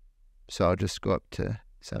starts, so I'll just go up to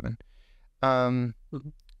 7. And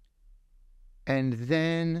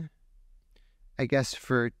then I guess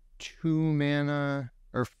for 2 mana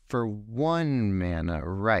or for 1 mana,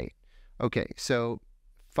 right? Okay, so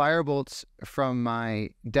Firebolts from my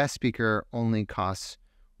Death Speaker only costs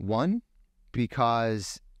 1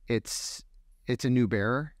 because it's a new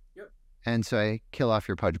bearer. Yep. And so I kill off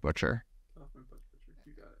your Pudge Butcher.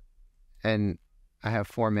 You got it. And I have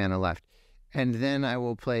 4 mana left. And then I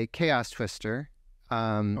will play Chaos Twister.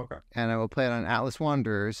 Okay. And I will play it on Atlas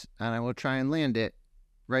Wanderers, and I will try and land it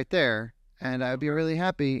right there. And I would be really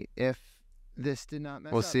happy if this did not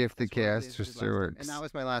mess up. We'll see if the Chaos Twister works. And that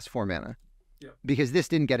was my last 4 mana. Yep. Because this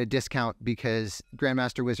didn't get a discount because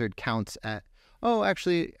Grandmaster Wizard counts at... Oh,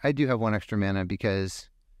 actually, I do have 1 extra mana because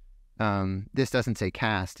this doesn't say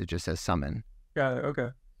cast, it just says summon. Got it, okay.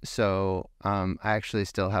 So I actually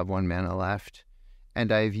still have 1 mana left.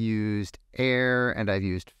 And I've used air and I've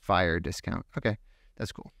used fire discount. Okay,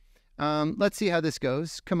 that's cool. Let's see how this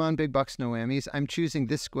goes. Come on, big bucks, no whammies. I'm choosing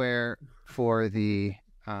this square for the...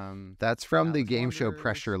 that's from the game show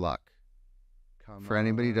Pressure Luck. For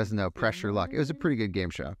anybody who doesn't know, Pressure Luck. It was a pretty good game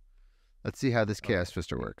show. Let's see how this Chaos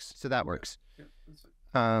Twister works. So that works.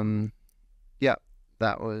 Yeah,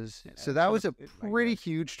 that was... So that was a pretty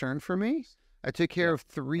huge turn for me. I took care of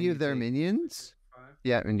 3 of their minions.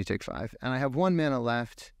 Yeah, and you take 5. And I have 1 mana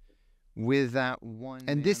left with that 1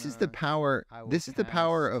 And this is the power... This is the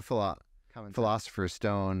power of Philosopher's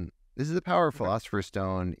Stone. This is the power of Philosopher's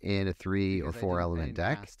Stone in a 3 or 4 element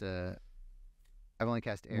deck. I've only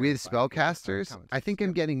cast air with spellcasters. I think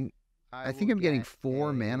I'm getting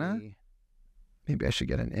 4 mana. Maybe I should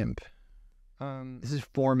get an imp. This is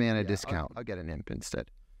 4 mana discount. I'll get an imp instead.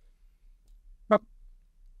 Oh.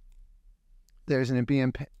 There's an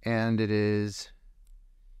imp, and it is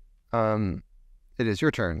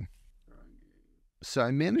your turn. So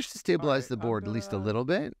I managed to stabilize the board at least a little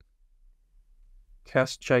bit.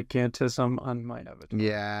 Cast Gigantism on my avatar.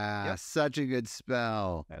 Yeah, such a good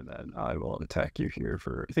spell. And then I will attack you here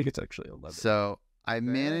for, I think it's actually 11. So I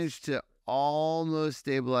managed to almost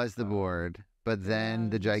stabilize the board, but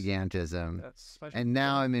then the Gigantism. And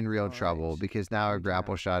now I'm in real trouble because now a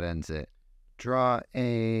grapple shot ends it.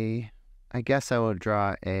 I guess I will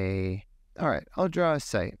draw a... All right, I'll draw a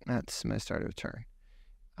sight. That's my start of turn.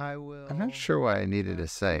 I'm not sure why I needed a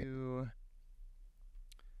sight.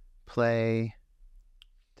 Play...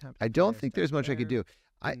 I don't think there's much I could do.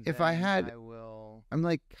 I'm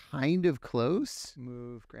like kind of close.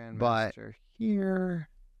 Move Grandmaster but here.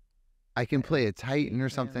 I can play a Titan or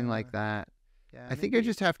something like that. Yeah, I think I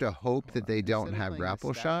just have to hope that they don't have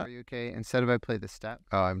grapple shot. Are you okay? Instead of I play the step.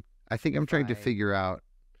 Oh, I think I'm trying to figure out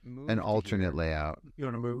an alternate layout. You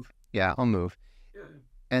want to move? Yeah, I'll move. Yeah.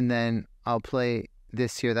 And then I'll play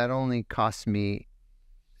this here. That only costs me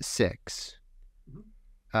 6.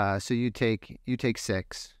 So you take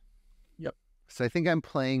 6. Yep. So I think I'm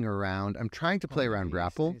playing around. I'm trying to play around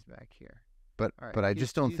grapple. Back here. But I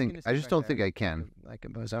just don't think I can. Like a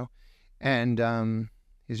bozo. And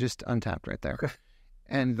he's just untapped right there. Okay.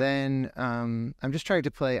 And then I'm trying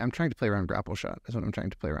to play around grapple shot. That's what I'm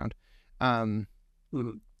trying to play around. And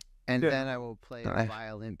then I will play a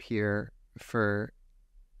Vile Imp here for...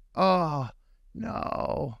 Oh,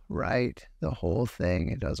 no. Right. The whole thing.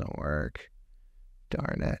 It doesn't work.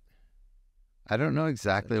 Darn it. I don't know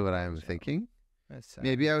exactly what I'm thinking.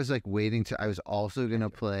 Maybe I was like waiting to... I was also going to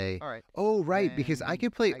play... All right. Oh, right. Because I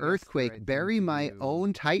could play Earthquake, bury my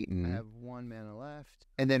own Titan. I have 1 mana left.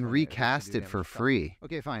 And then recast it for free.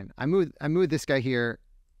 Okay, fine. I move this guy here.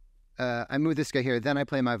 Then I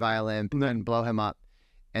play my Vile Imp and blow him up.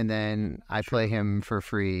 And then I play him for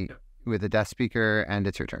free with a Death Speaker, and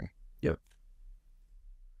it's your turn. Yep.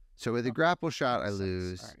 So with a grapple shot, I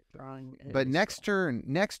lose. All right, drawing But a next spell.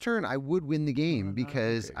 turn, I would win the game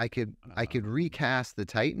because okay. I could recast the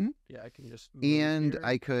Titan, Yeah, I can just move and here.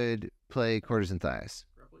 I could play Courtesan Thias.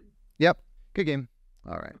 Grapple you. Yep, good game.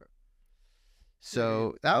 All right. Okay.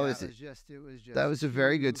 So Yeah, that was a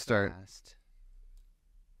very good start. It's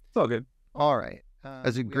all good. All right.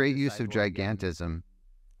 That's a great use of gigantism.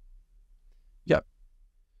 Yep.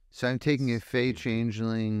 So I'm taking a Fey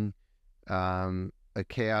Changeling, a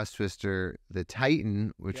Chaos Twister, the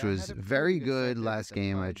Titan, which was very good last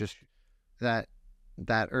game. I just that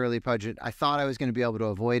early pudge. I thought I was going to be able to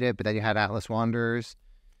avoid it, but then you had Atlas Wanderers.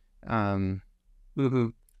 Mm-hmm.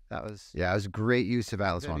 It was a great use of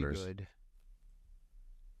Atlas Wanderers. Good.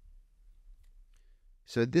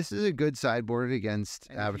 So this is a good sideboard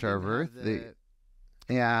against Avatar of Earth.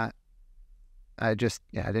 I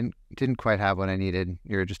didn't quite have what I needed.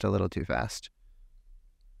 You're just a little too fast.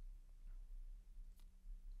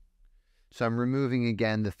 So I'm removing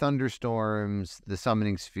again the Thunderstorms, the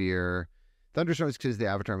Summoning Sphere. Thunderstorms because the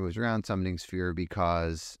Avatar moves around. Summoning Sphere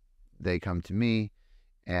because they come to me,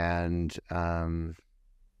 and a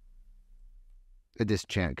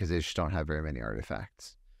Disenchant because they just don't have very many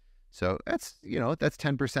artifacts. So that's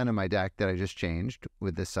 10% of my deck that I just changed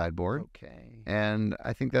with this sideboard. Okay. And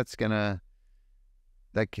I think that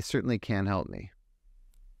certainly can help me.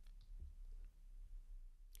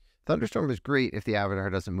 Thunderstorm is great if the Avatar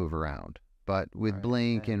doesn't move around, but with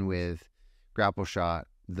Blink and with Grapple Shot,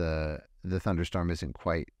 the Thunderstorm isn't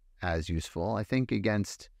quite as useful, I think,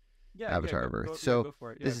 against Avatar of Earth. So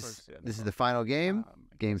this is the final game,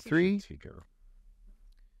 game 3.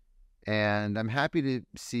 And I'm happy to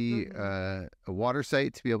see a water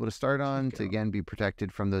site to be able to start on, to again be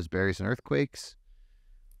protected from those berries and earthquakes.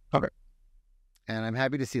 Okay. And I'm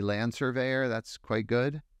happy to see Land Surveyor. That's quite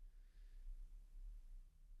good.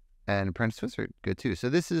 And Apprentice Wizard, good too. So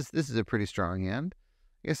this is a pretty strong hand.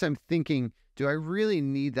 I guess I'm thinking, do I really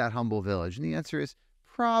need that Humble Village? And the answer is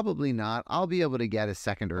probably not. I'll be able to get a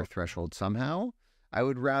second Earth Threshold somehow. I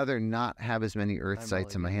would rather not have as many Earth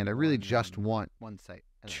sites in my hand. I really just want one site.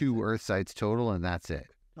 2 Earth sites total, and that's it.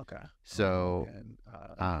 Okay. So,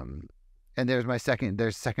 and there's second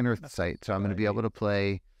Earth site. So I'm going to be able to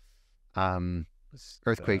play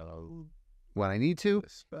Earthquake when I need to.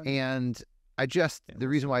 And the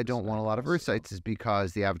reason why I don't want a lot of Earth sites is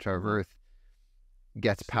because the Avatar of Earth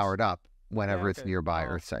gets powered up whenever it's nearby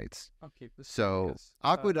Earth sites. So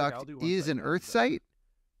Aqueduct is an Earth site,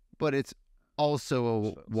 but it's also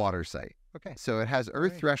a water site. Okay. So it has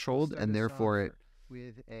Earth Threshold, and therefore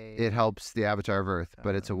it helps the Avatar of Earth,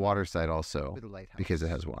 but it's a water site also because it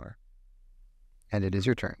has water. And it is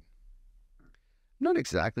your turn. I'm not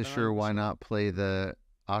exactly sure why not play the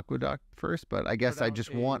Aqueduct first, but I guess I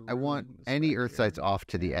want any Earth sites off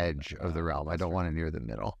to the edge of the realm. I don't want it near the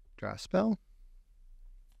middle. Draw a spell.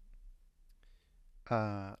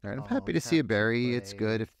 All right, I'm happy to see a berry. It's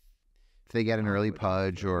good if they get an early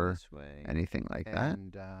pudge or anything like that.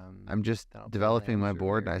 I'm just developing my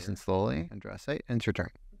board nice and slowly. And draw a site, and it's your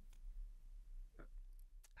turn.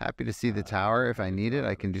 Happy to see the tower. If I need it,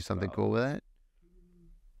 I can do something cool with it.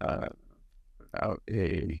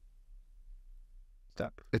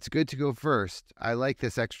 Step. It's good to go first. I like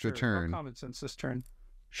this extra Sure, turn. Common sense this turn.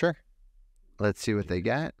 Sure. Let's see what they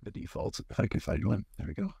get. The default, if I can find one. There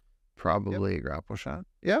we go. Probably a grapple shot.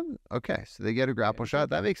 Yep. Okay. So they get a grapple shot.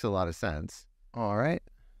 That makes a lot of sense. All right.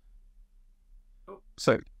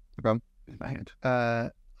 So, No problem. in my hand.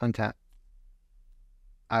 Untap.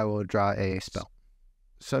 I will draw a spell.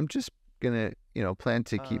 So I'm just gonna, plan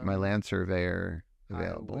to keep my Land Surveyor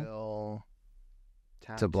available I will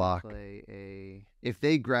to block. play If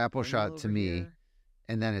they grapple windmill shot to over me here.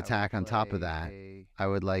 and then attack on top of that, I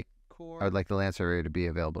would like the Land Surveyor to be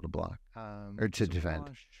available to block or to defend.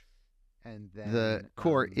 And then The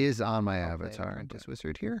core is on my I'll play avatar. Apprentice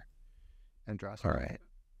Wizard here. and draw. All right.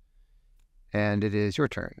 And it is your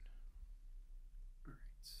turn.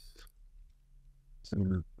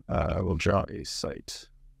 So, I will draw a site.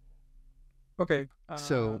 Okay.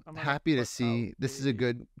 So I'm gonna happy to put see. out This is a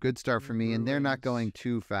good start for me, and they're not going ruins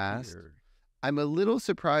too fast. here. I'm a little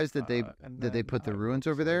surprised that they And that they then put the I will ruins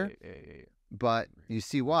over there, play but you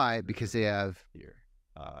see why? Because they have here.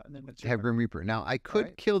 And then it's they have Grim Reaper. Now I could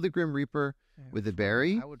Alright. kill the Grim Reaper with a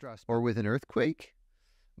berry I will draw a spell. or with an earthquake,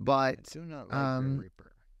 but I do not like Grim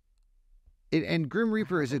Reaper. and Grim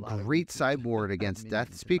Reaper is a great sideboard against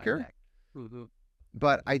Death Speaker.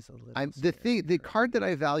 But the card that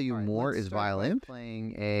I value more is Vile Imp.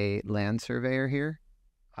 Playing a Land Surveyor here.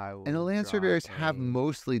 And the Land Surveyors have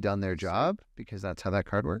mostly done their job because that's how that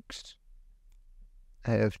card works.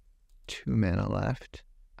 I have 2 mana left.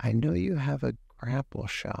 I know you have a grapple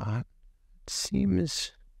shot.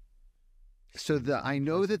 Seems. So I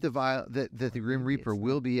know that the Grim Reaper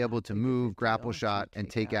will be able to move, grapple shot, and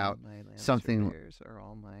take out something.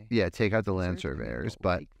 Yeah, take out the land surveyors,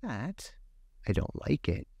 but that. I don't like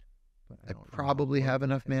it. I probably have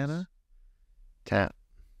enough mana. Tap.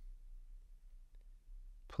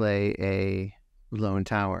 Play a lone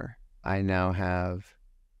tower. I now have.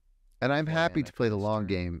 And I'm happy to play the long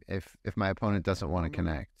game if my opponent doesn't want to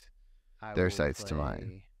connect their sites to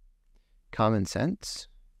mine. Common sense.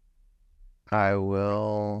 I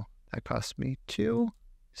will. That costs me 2.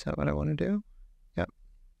 Is that what I want to do? Yep.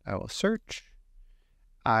 I will search.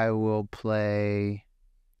 I will play.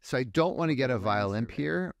 So I don't want to get a Violent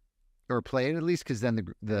here, or play it at least, because then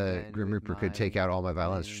the Grim Reaper could take out all my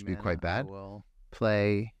violence, which would be quite bad. I will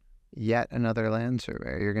play yet another land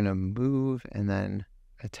surveyor. You're going to move and then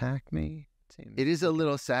attack me. It is a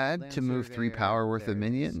little sad to move 3 power worth of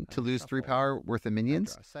minion, to lose 3 power worth of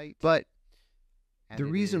minions, but the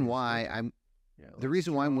reason why I'm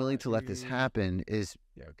willing to let this happen is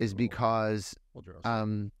because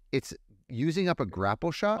it's using up a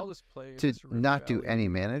grapple shot to not do any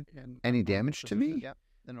mana, any damage to me.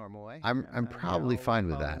 The normal way. I'm probably fine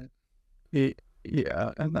with that.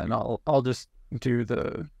 Yeah, and then I'll just do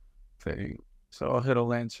the thing. So I'll hit a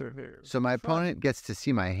land surveyor. So my opponent gets to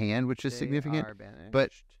see my hand, which is significant.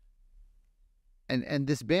 But and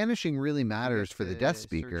this banishing really matters for the Death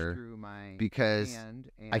Speaker because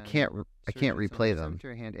I can't replay them.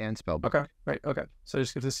 Hand and spellbook. Okay, right. Okay, so I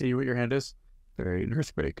just get to see what your hand is. Very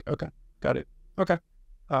earthquake. Okay, got it. Okay,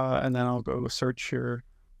 and then I'll go search your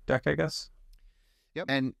deck, I guess. Yep.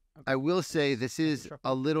 And I will say this is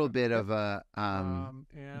a little bit of a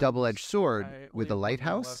double-edged sword with the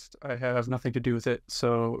Lighthouse. I have nothing to do with it,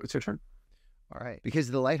 so it's your turn. All right. Because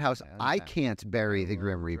the Lighthouse, I can't bury the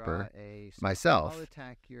Grim Reaper myself. I'll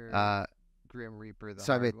attack your Grim Reaper the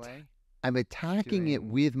hard way. I'm attacking it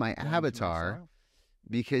with my avatar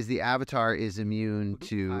because the avatar is immune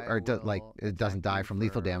to, or it doesn't die from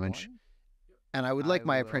lethal damage. And I would like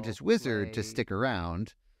my Apprentice Wizard to stick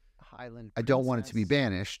around. I don't want it to be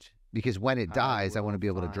banished because when it dies, I want to be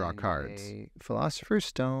able to draw cards. Philosopher's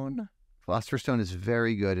Stone. Philosopher's Stone is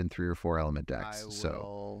very good in 3 or 4 element decks.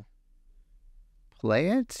 So play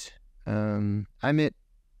it.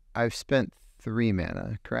 I've spent 3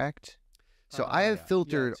 mana, correct? So I have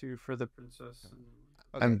filtered 2 for the princess.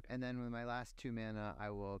 Okay. And then with my last 2 mana, I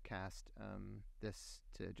will cast this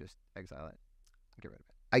to just exile it. Get rid of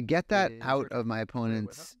it. I get that out of my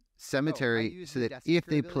opponent's cemetery so that if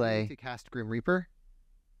they play to cast Grim Reaper.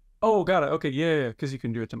 Oh, got it. Okay, yeah, because you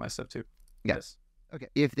can do it to my stuff too. Yes. Okay.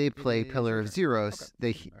 If they play Pillar of Zeros,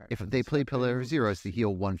 if they play Pillar of Zeros, they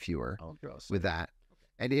heal 1 fewer with that.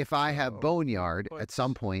 And if I have Boneyard at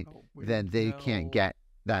some point, then they can't get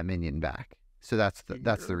that minion back. So that's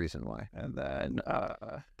the reason why. And then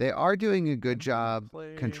they are doing a good job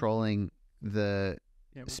controlling the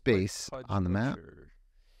space on the map.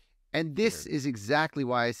 And this is exactly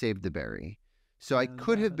why I saved the berry. So I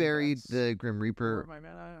could have buried the Grim Reaper,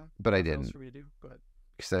 but I didn't.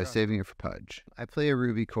 Because I was saving it for Pudge. I play a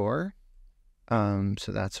Ruby Core, so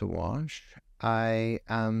that's a wash. I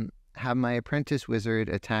have my Apprentice Wizard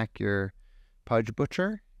attack your Pudge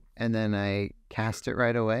Butcher, and then I cast it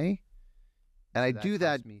right away. And I do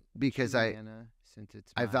that because I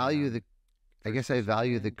value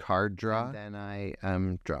the card draw. And then I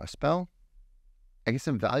draw a spell. I guess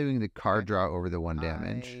I'm valuing the card draw over the 1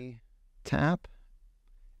 damage. Tap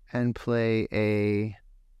and play a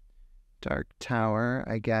Dark Tower,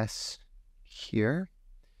 I guess, here.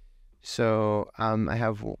 So I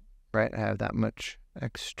have that much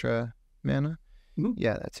extra mana. Mm-hmm.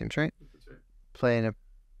 Yeah, that seems right. Play an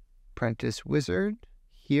Apprentice Wizard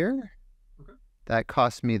here. Okay. That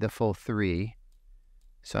costs me the full 3.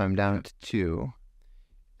 So I'm down to 2.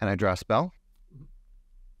 And I draw a spell.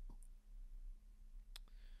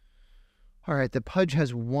 All right, the Pudge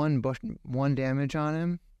has 1 damage on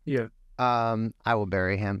him. Yeah. I will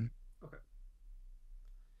bury him. Okay.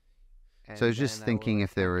 So I was just thinking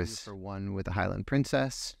if there was for 1 with the Highland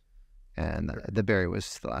Princess, and the berry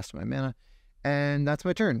was the last of my mana, and that's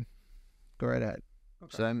my turn. Go right ahead.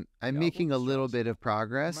 Okay. So I'm making a little bit of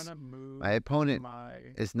progress. My opponent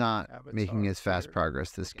is not making as fast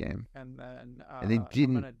progress this game, and then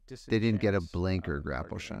they didn't get a blink or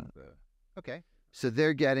grapple shot. Okay. So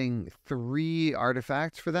they're getting 3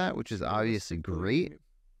 artifacts for that, which is obviously great.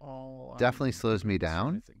 Definitely slows me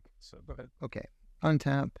down. So go ahead. Okay.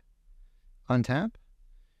 Untap.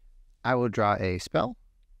 I will draw a spell.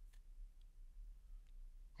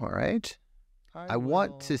 All right. I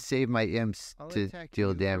want to save my imps to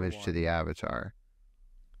deal damage to the avatar.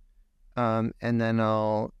 And then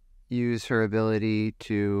I'll use her ability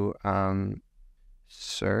to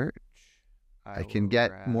search. I can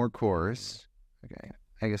get more cores. Okay,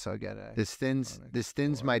 I guess I'll get a. This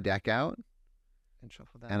thins my deck out.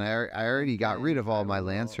 And I already got rid of all my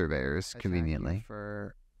land surveyors conveniently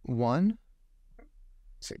for 1.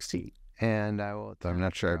 16. And I will. I'm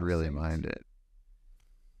not sure I'd really mind it.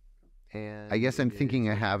 And I guess I'm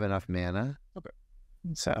thinking I have enough mana. Okay.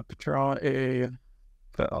 Tap, draw a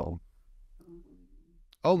spell.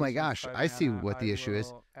 Oh my gosh! I see what the issue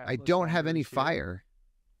is. I don't have any fire.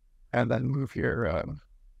 And then move your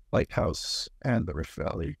lighthouse and the Rift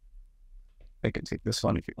Valley. I can take this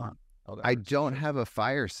one if you want. I don't have a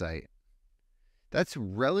fire site. That's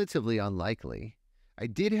relatively unlikely. I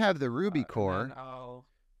did have the ruby core,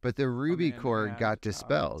 but the ruby core got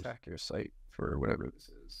dispelled. Attack your site for whatever this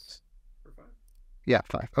is. For 5. Yeah,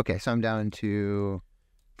 5. Okay, so I'm down to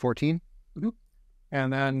 14. Mm-hmm.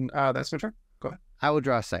 And then that's my turn. Go ahead. I will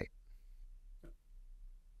draw a site.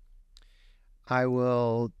 I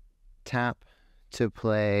will tap to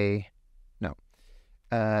play. No,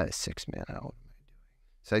 6 mana.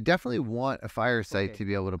 So I definitely want a fire site to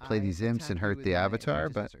be able to play these imps and hurt the avatar,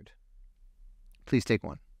 but please take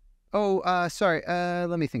 1. Oh, sorry.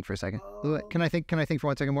 Let me think for a second. Can I think for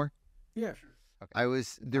 1 second more? Yeah, sure. Okay.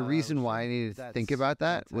 The reason why I needed to think about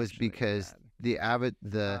that was because the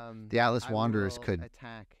Atlas Wanderers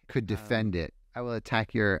could defend it. I will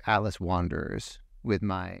attack your Atlas Wanderers with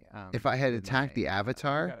my. If I had attacked the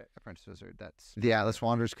avatar, the Atlas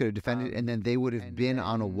Wanderers could have defended, and then they would have been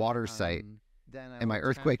on a water site. And my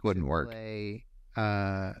earthquake wouldn't work.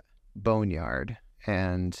 Boneyard,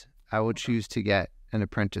 and I will choose to get an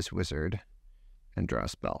apprentice wizard and draw a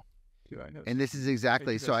spell. And this is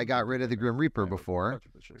exactly so. I got rid of the Grim Reaper before,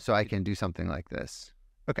 so I can do something like this.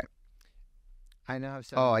 Okay. I now have.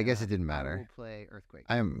 Oh, I guess it didn't matter. I will play earthquake.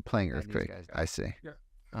 I am playing earthquake. I see.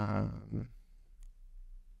 Yeah.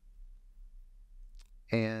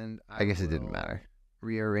 And I guess it didn't matter.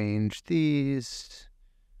 Rearrange these.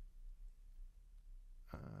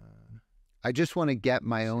 I just want to get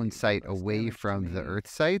my own site away from the Earth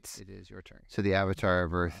sites. It is your turn. So the Avatar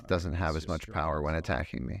of Earth doesn't have as much power when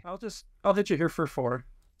attacking me. I'll hit you here for 4.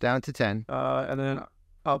 Down to 10. And then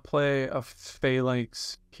I'll play a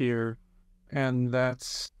Phalanx here, and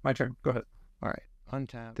that's my turn. Go ahead. All right.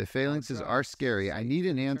 Untap. The Phalanxes are scary. I need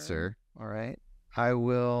an answer. All right. I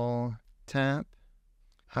will tap.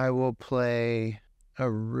 I will play a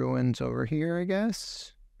Ruins over here, I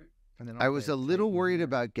guess. I was a little worried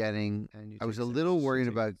about getting.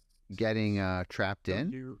 Trapped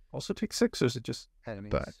in. You also take 6, or is it just enemies?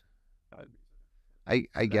 But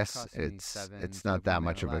I guess it's not that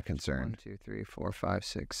much of a concern. 1, 2, 3, 4, 5,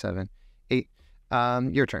 6, 7, 8.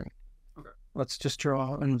 Your turn. Okay. Let's just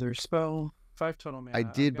draw another spell. 5 total mana. I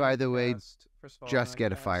did, by the way, just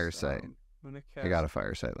get a fire site. I got a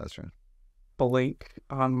fire site last round. Blink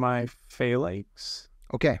on my Phalanx.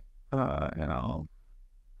 Okay. And I'll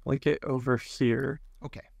link it over here.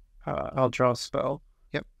 Okay. I'll draw a spell.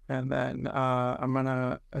 Yep. And then I'm going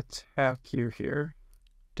to attack you here.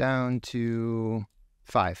 Down to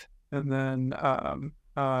 5. And then I'm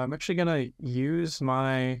actually going to use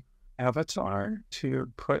my avatar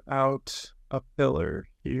to put out a pillar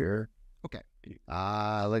here. Okay.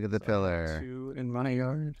 Look at the pillar. 2 in my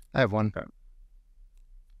yard. I have 1. Okay.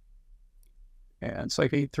 And it's like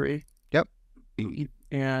 8/3. Yep.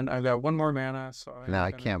 And I've got 1 more mana, so now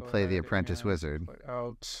I can't play the Apprentice Wizard. Put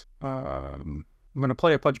out. I'm gonna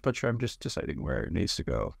play a Pudge Butcher. I'm just deciding where it needs to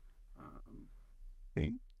go.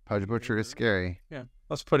 Pudge Butcher is scary. Yeah,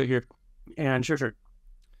 let's put it here. And sure.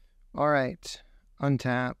 All right.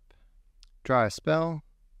 Untap. Draw a spell.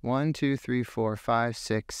 1, 2, 3, 4, 5,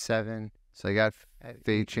 6, 7. So I got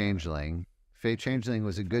Fey Changeling. Fey Changeling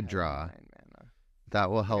was a good draw. That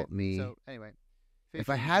will help me. So anyway, if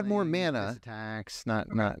I had more mana, attacks, not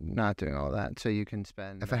doing all that. So you can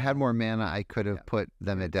spend. If I had more mana, I could have put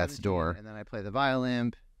them at death's door. And then I play the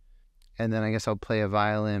Violimp, and then I guess I'll play a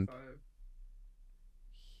Violimp.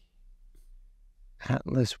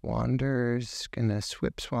 Atlas Wanderers gonna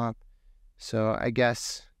swap. So I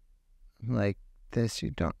guess like this,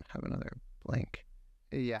 you don't have another blink.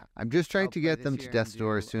 Yeah, I'm just trying to get them to death's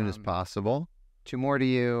door as soon as possible. 2 more to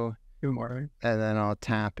you. 2 more. And then I'll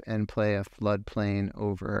tap and play a Floodplain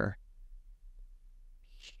over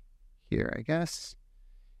here, I guess.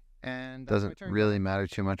 And doesn't really matter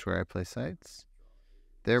too much where I play sites.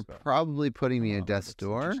 They're probably putting me at death's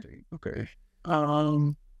door. Okay.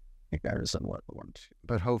 I think I was somewhat one.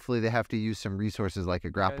 But hopefully they have to use some resources like a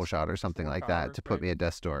grapple shot or something like that to put me at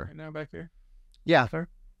death's door. Right now back here? Yeah. Sir?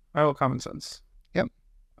 I will common sense. Yep.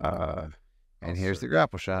 And here's the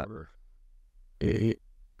grapple shot. a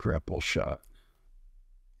grapple shot.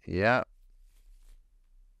 Yeah.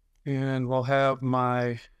 And we'll have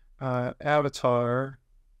my avatar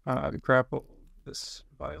grapple this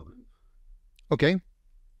violin. Okay.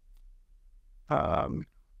 And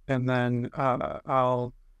then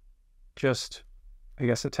I'll just, I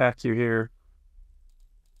guess, attack you here.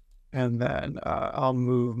 And then I'll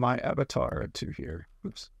move my avatar to here.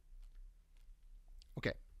 Oops.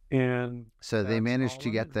 Okay. And so they managed to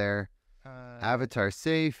get their avatar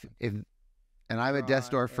safe. And I'm at death's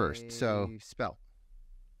door first, so spell.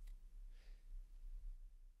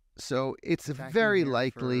 So it's very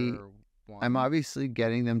likely I'm obviously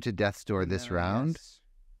getting them to death's door this round.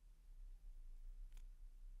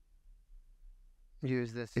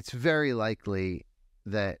 Use this. It's very likely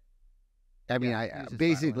that, I mean, I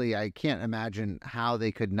basically I can't imagine how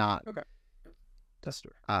they could not. Okay. Death's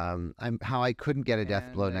door. How I couldn't get a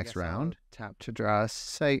death blow next round. Tap to draw a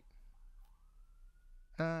sight.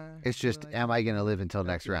 It's just, am I going to live until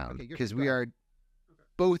next round? Because we are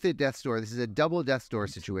both at death's door. This is a double death's door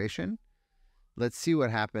situation. Let's see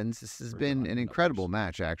what happens. This has been an incredible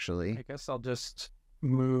match, actually. I guess I'll just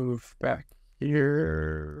move back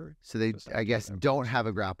here. So they, I guess, don't have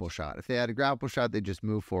a grapple shot. If they had a grapple shot, they'd just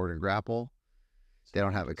move forward and grapple. They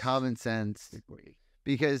don't have a common sense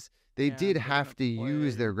because they did have to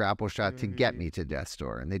use their grapple shot to get me to death's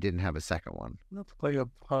door, and they didn't have a second one. Let's play a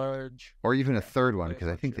Pudge. Or even a third one, because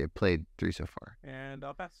I think they've played 3 so far. And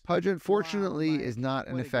I'll pass. Pudge, unfortunately, is not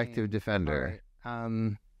an effective defender.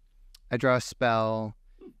 Right. I draw a spell.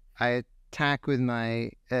 I attack with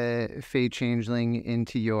my Fey Changeling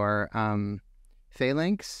into your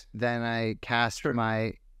Phalanx. Then I cast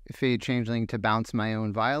my Fey Changeling to bounce my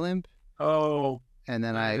own Violimp. Oh. And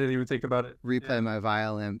then I didn't even think about it. Replay my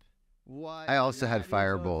Violimp. I also had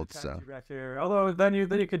Firebolt, so. Back here. Although then you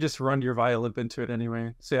could just run your Violimp into it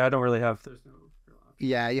anyway. See, I don't really have. There's no.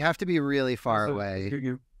 Yeah, you have to be really far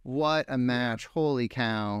away. What a match! Holy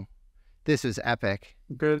cow! This was epic.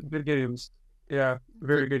 Good games. Yeah,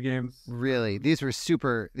 very good games. Really, these were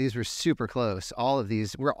super close. All of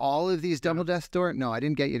these double death door. No, I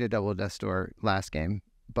didn't get you to double death door last game,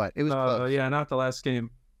 but it was close. Yeah, not the last game,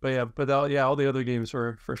 but all the other games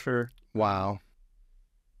were for sure. Wow.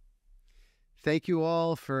 Thank you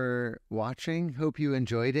all for watching. Hope you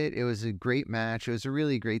enjoyed it. It was a great match. It was a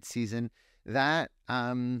really great season. That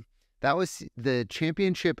was the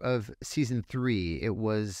championship of season 3. It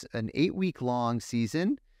was an 8-week long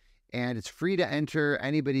season, and it's free to enter.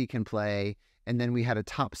 Anybody can play. And then we had a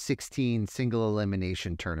top 16 single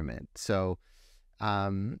elimination tournament. So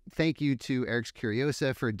thank you to Eric's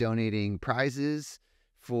Curiosa for donating prizes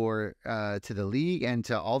to the league, and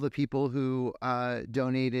to all the people who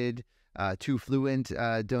donated. Too Fluent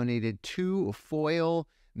donated 2 foil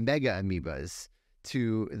mega amoebas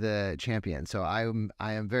to the champion. So I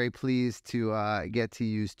am very pleased to get to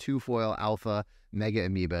use 2 foil alpha mega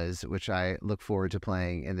amoebas, which I look forward to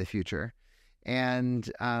playing in the future.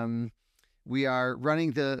 And we are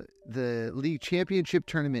running the league championship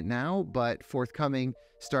tournament now, but forthcoming,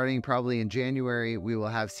 starting probably in January, we will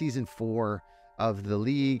have season 4 of the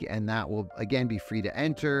league, and that will again be free to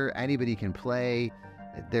enter. Anybody can play.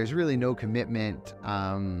 There's really no commitment.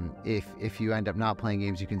 If you end up not playing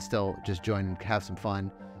games, you can still just join and have some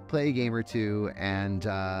fun, play a game or two. And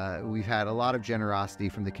we've had a lot of generosity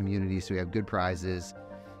from the community, so we have good prizes,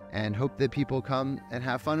 and hope that people come and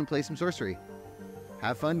have fun and play some sorcery.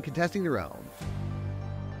 Have fun contesting the realm.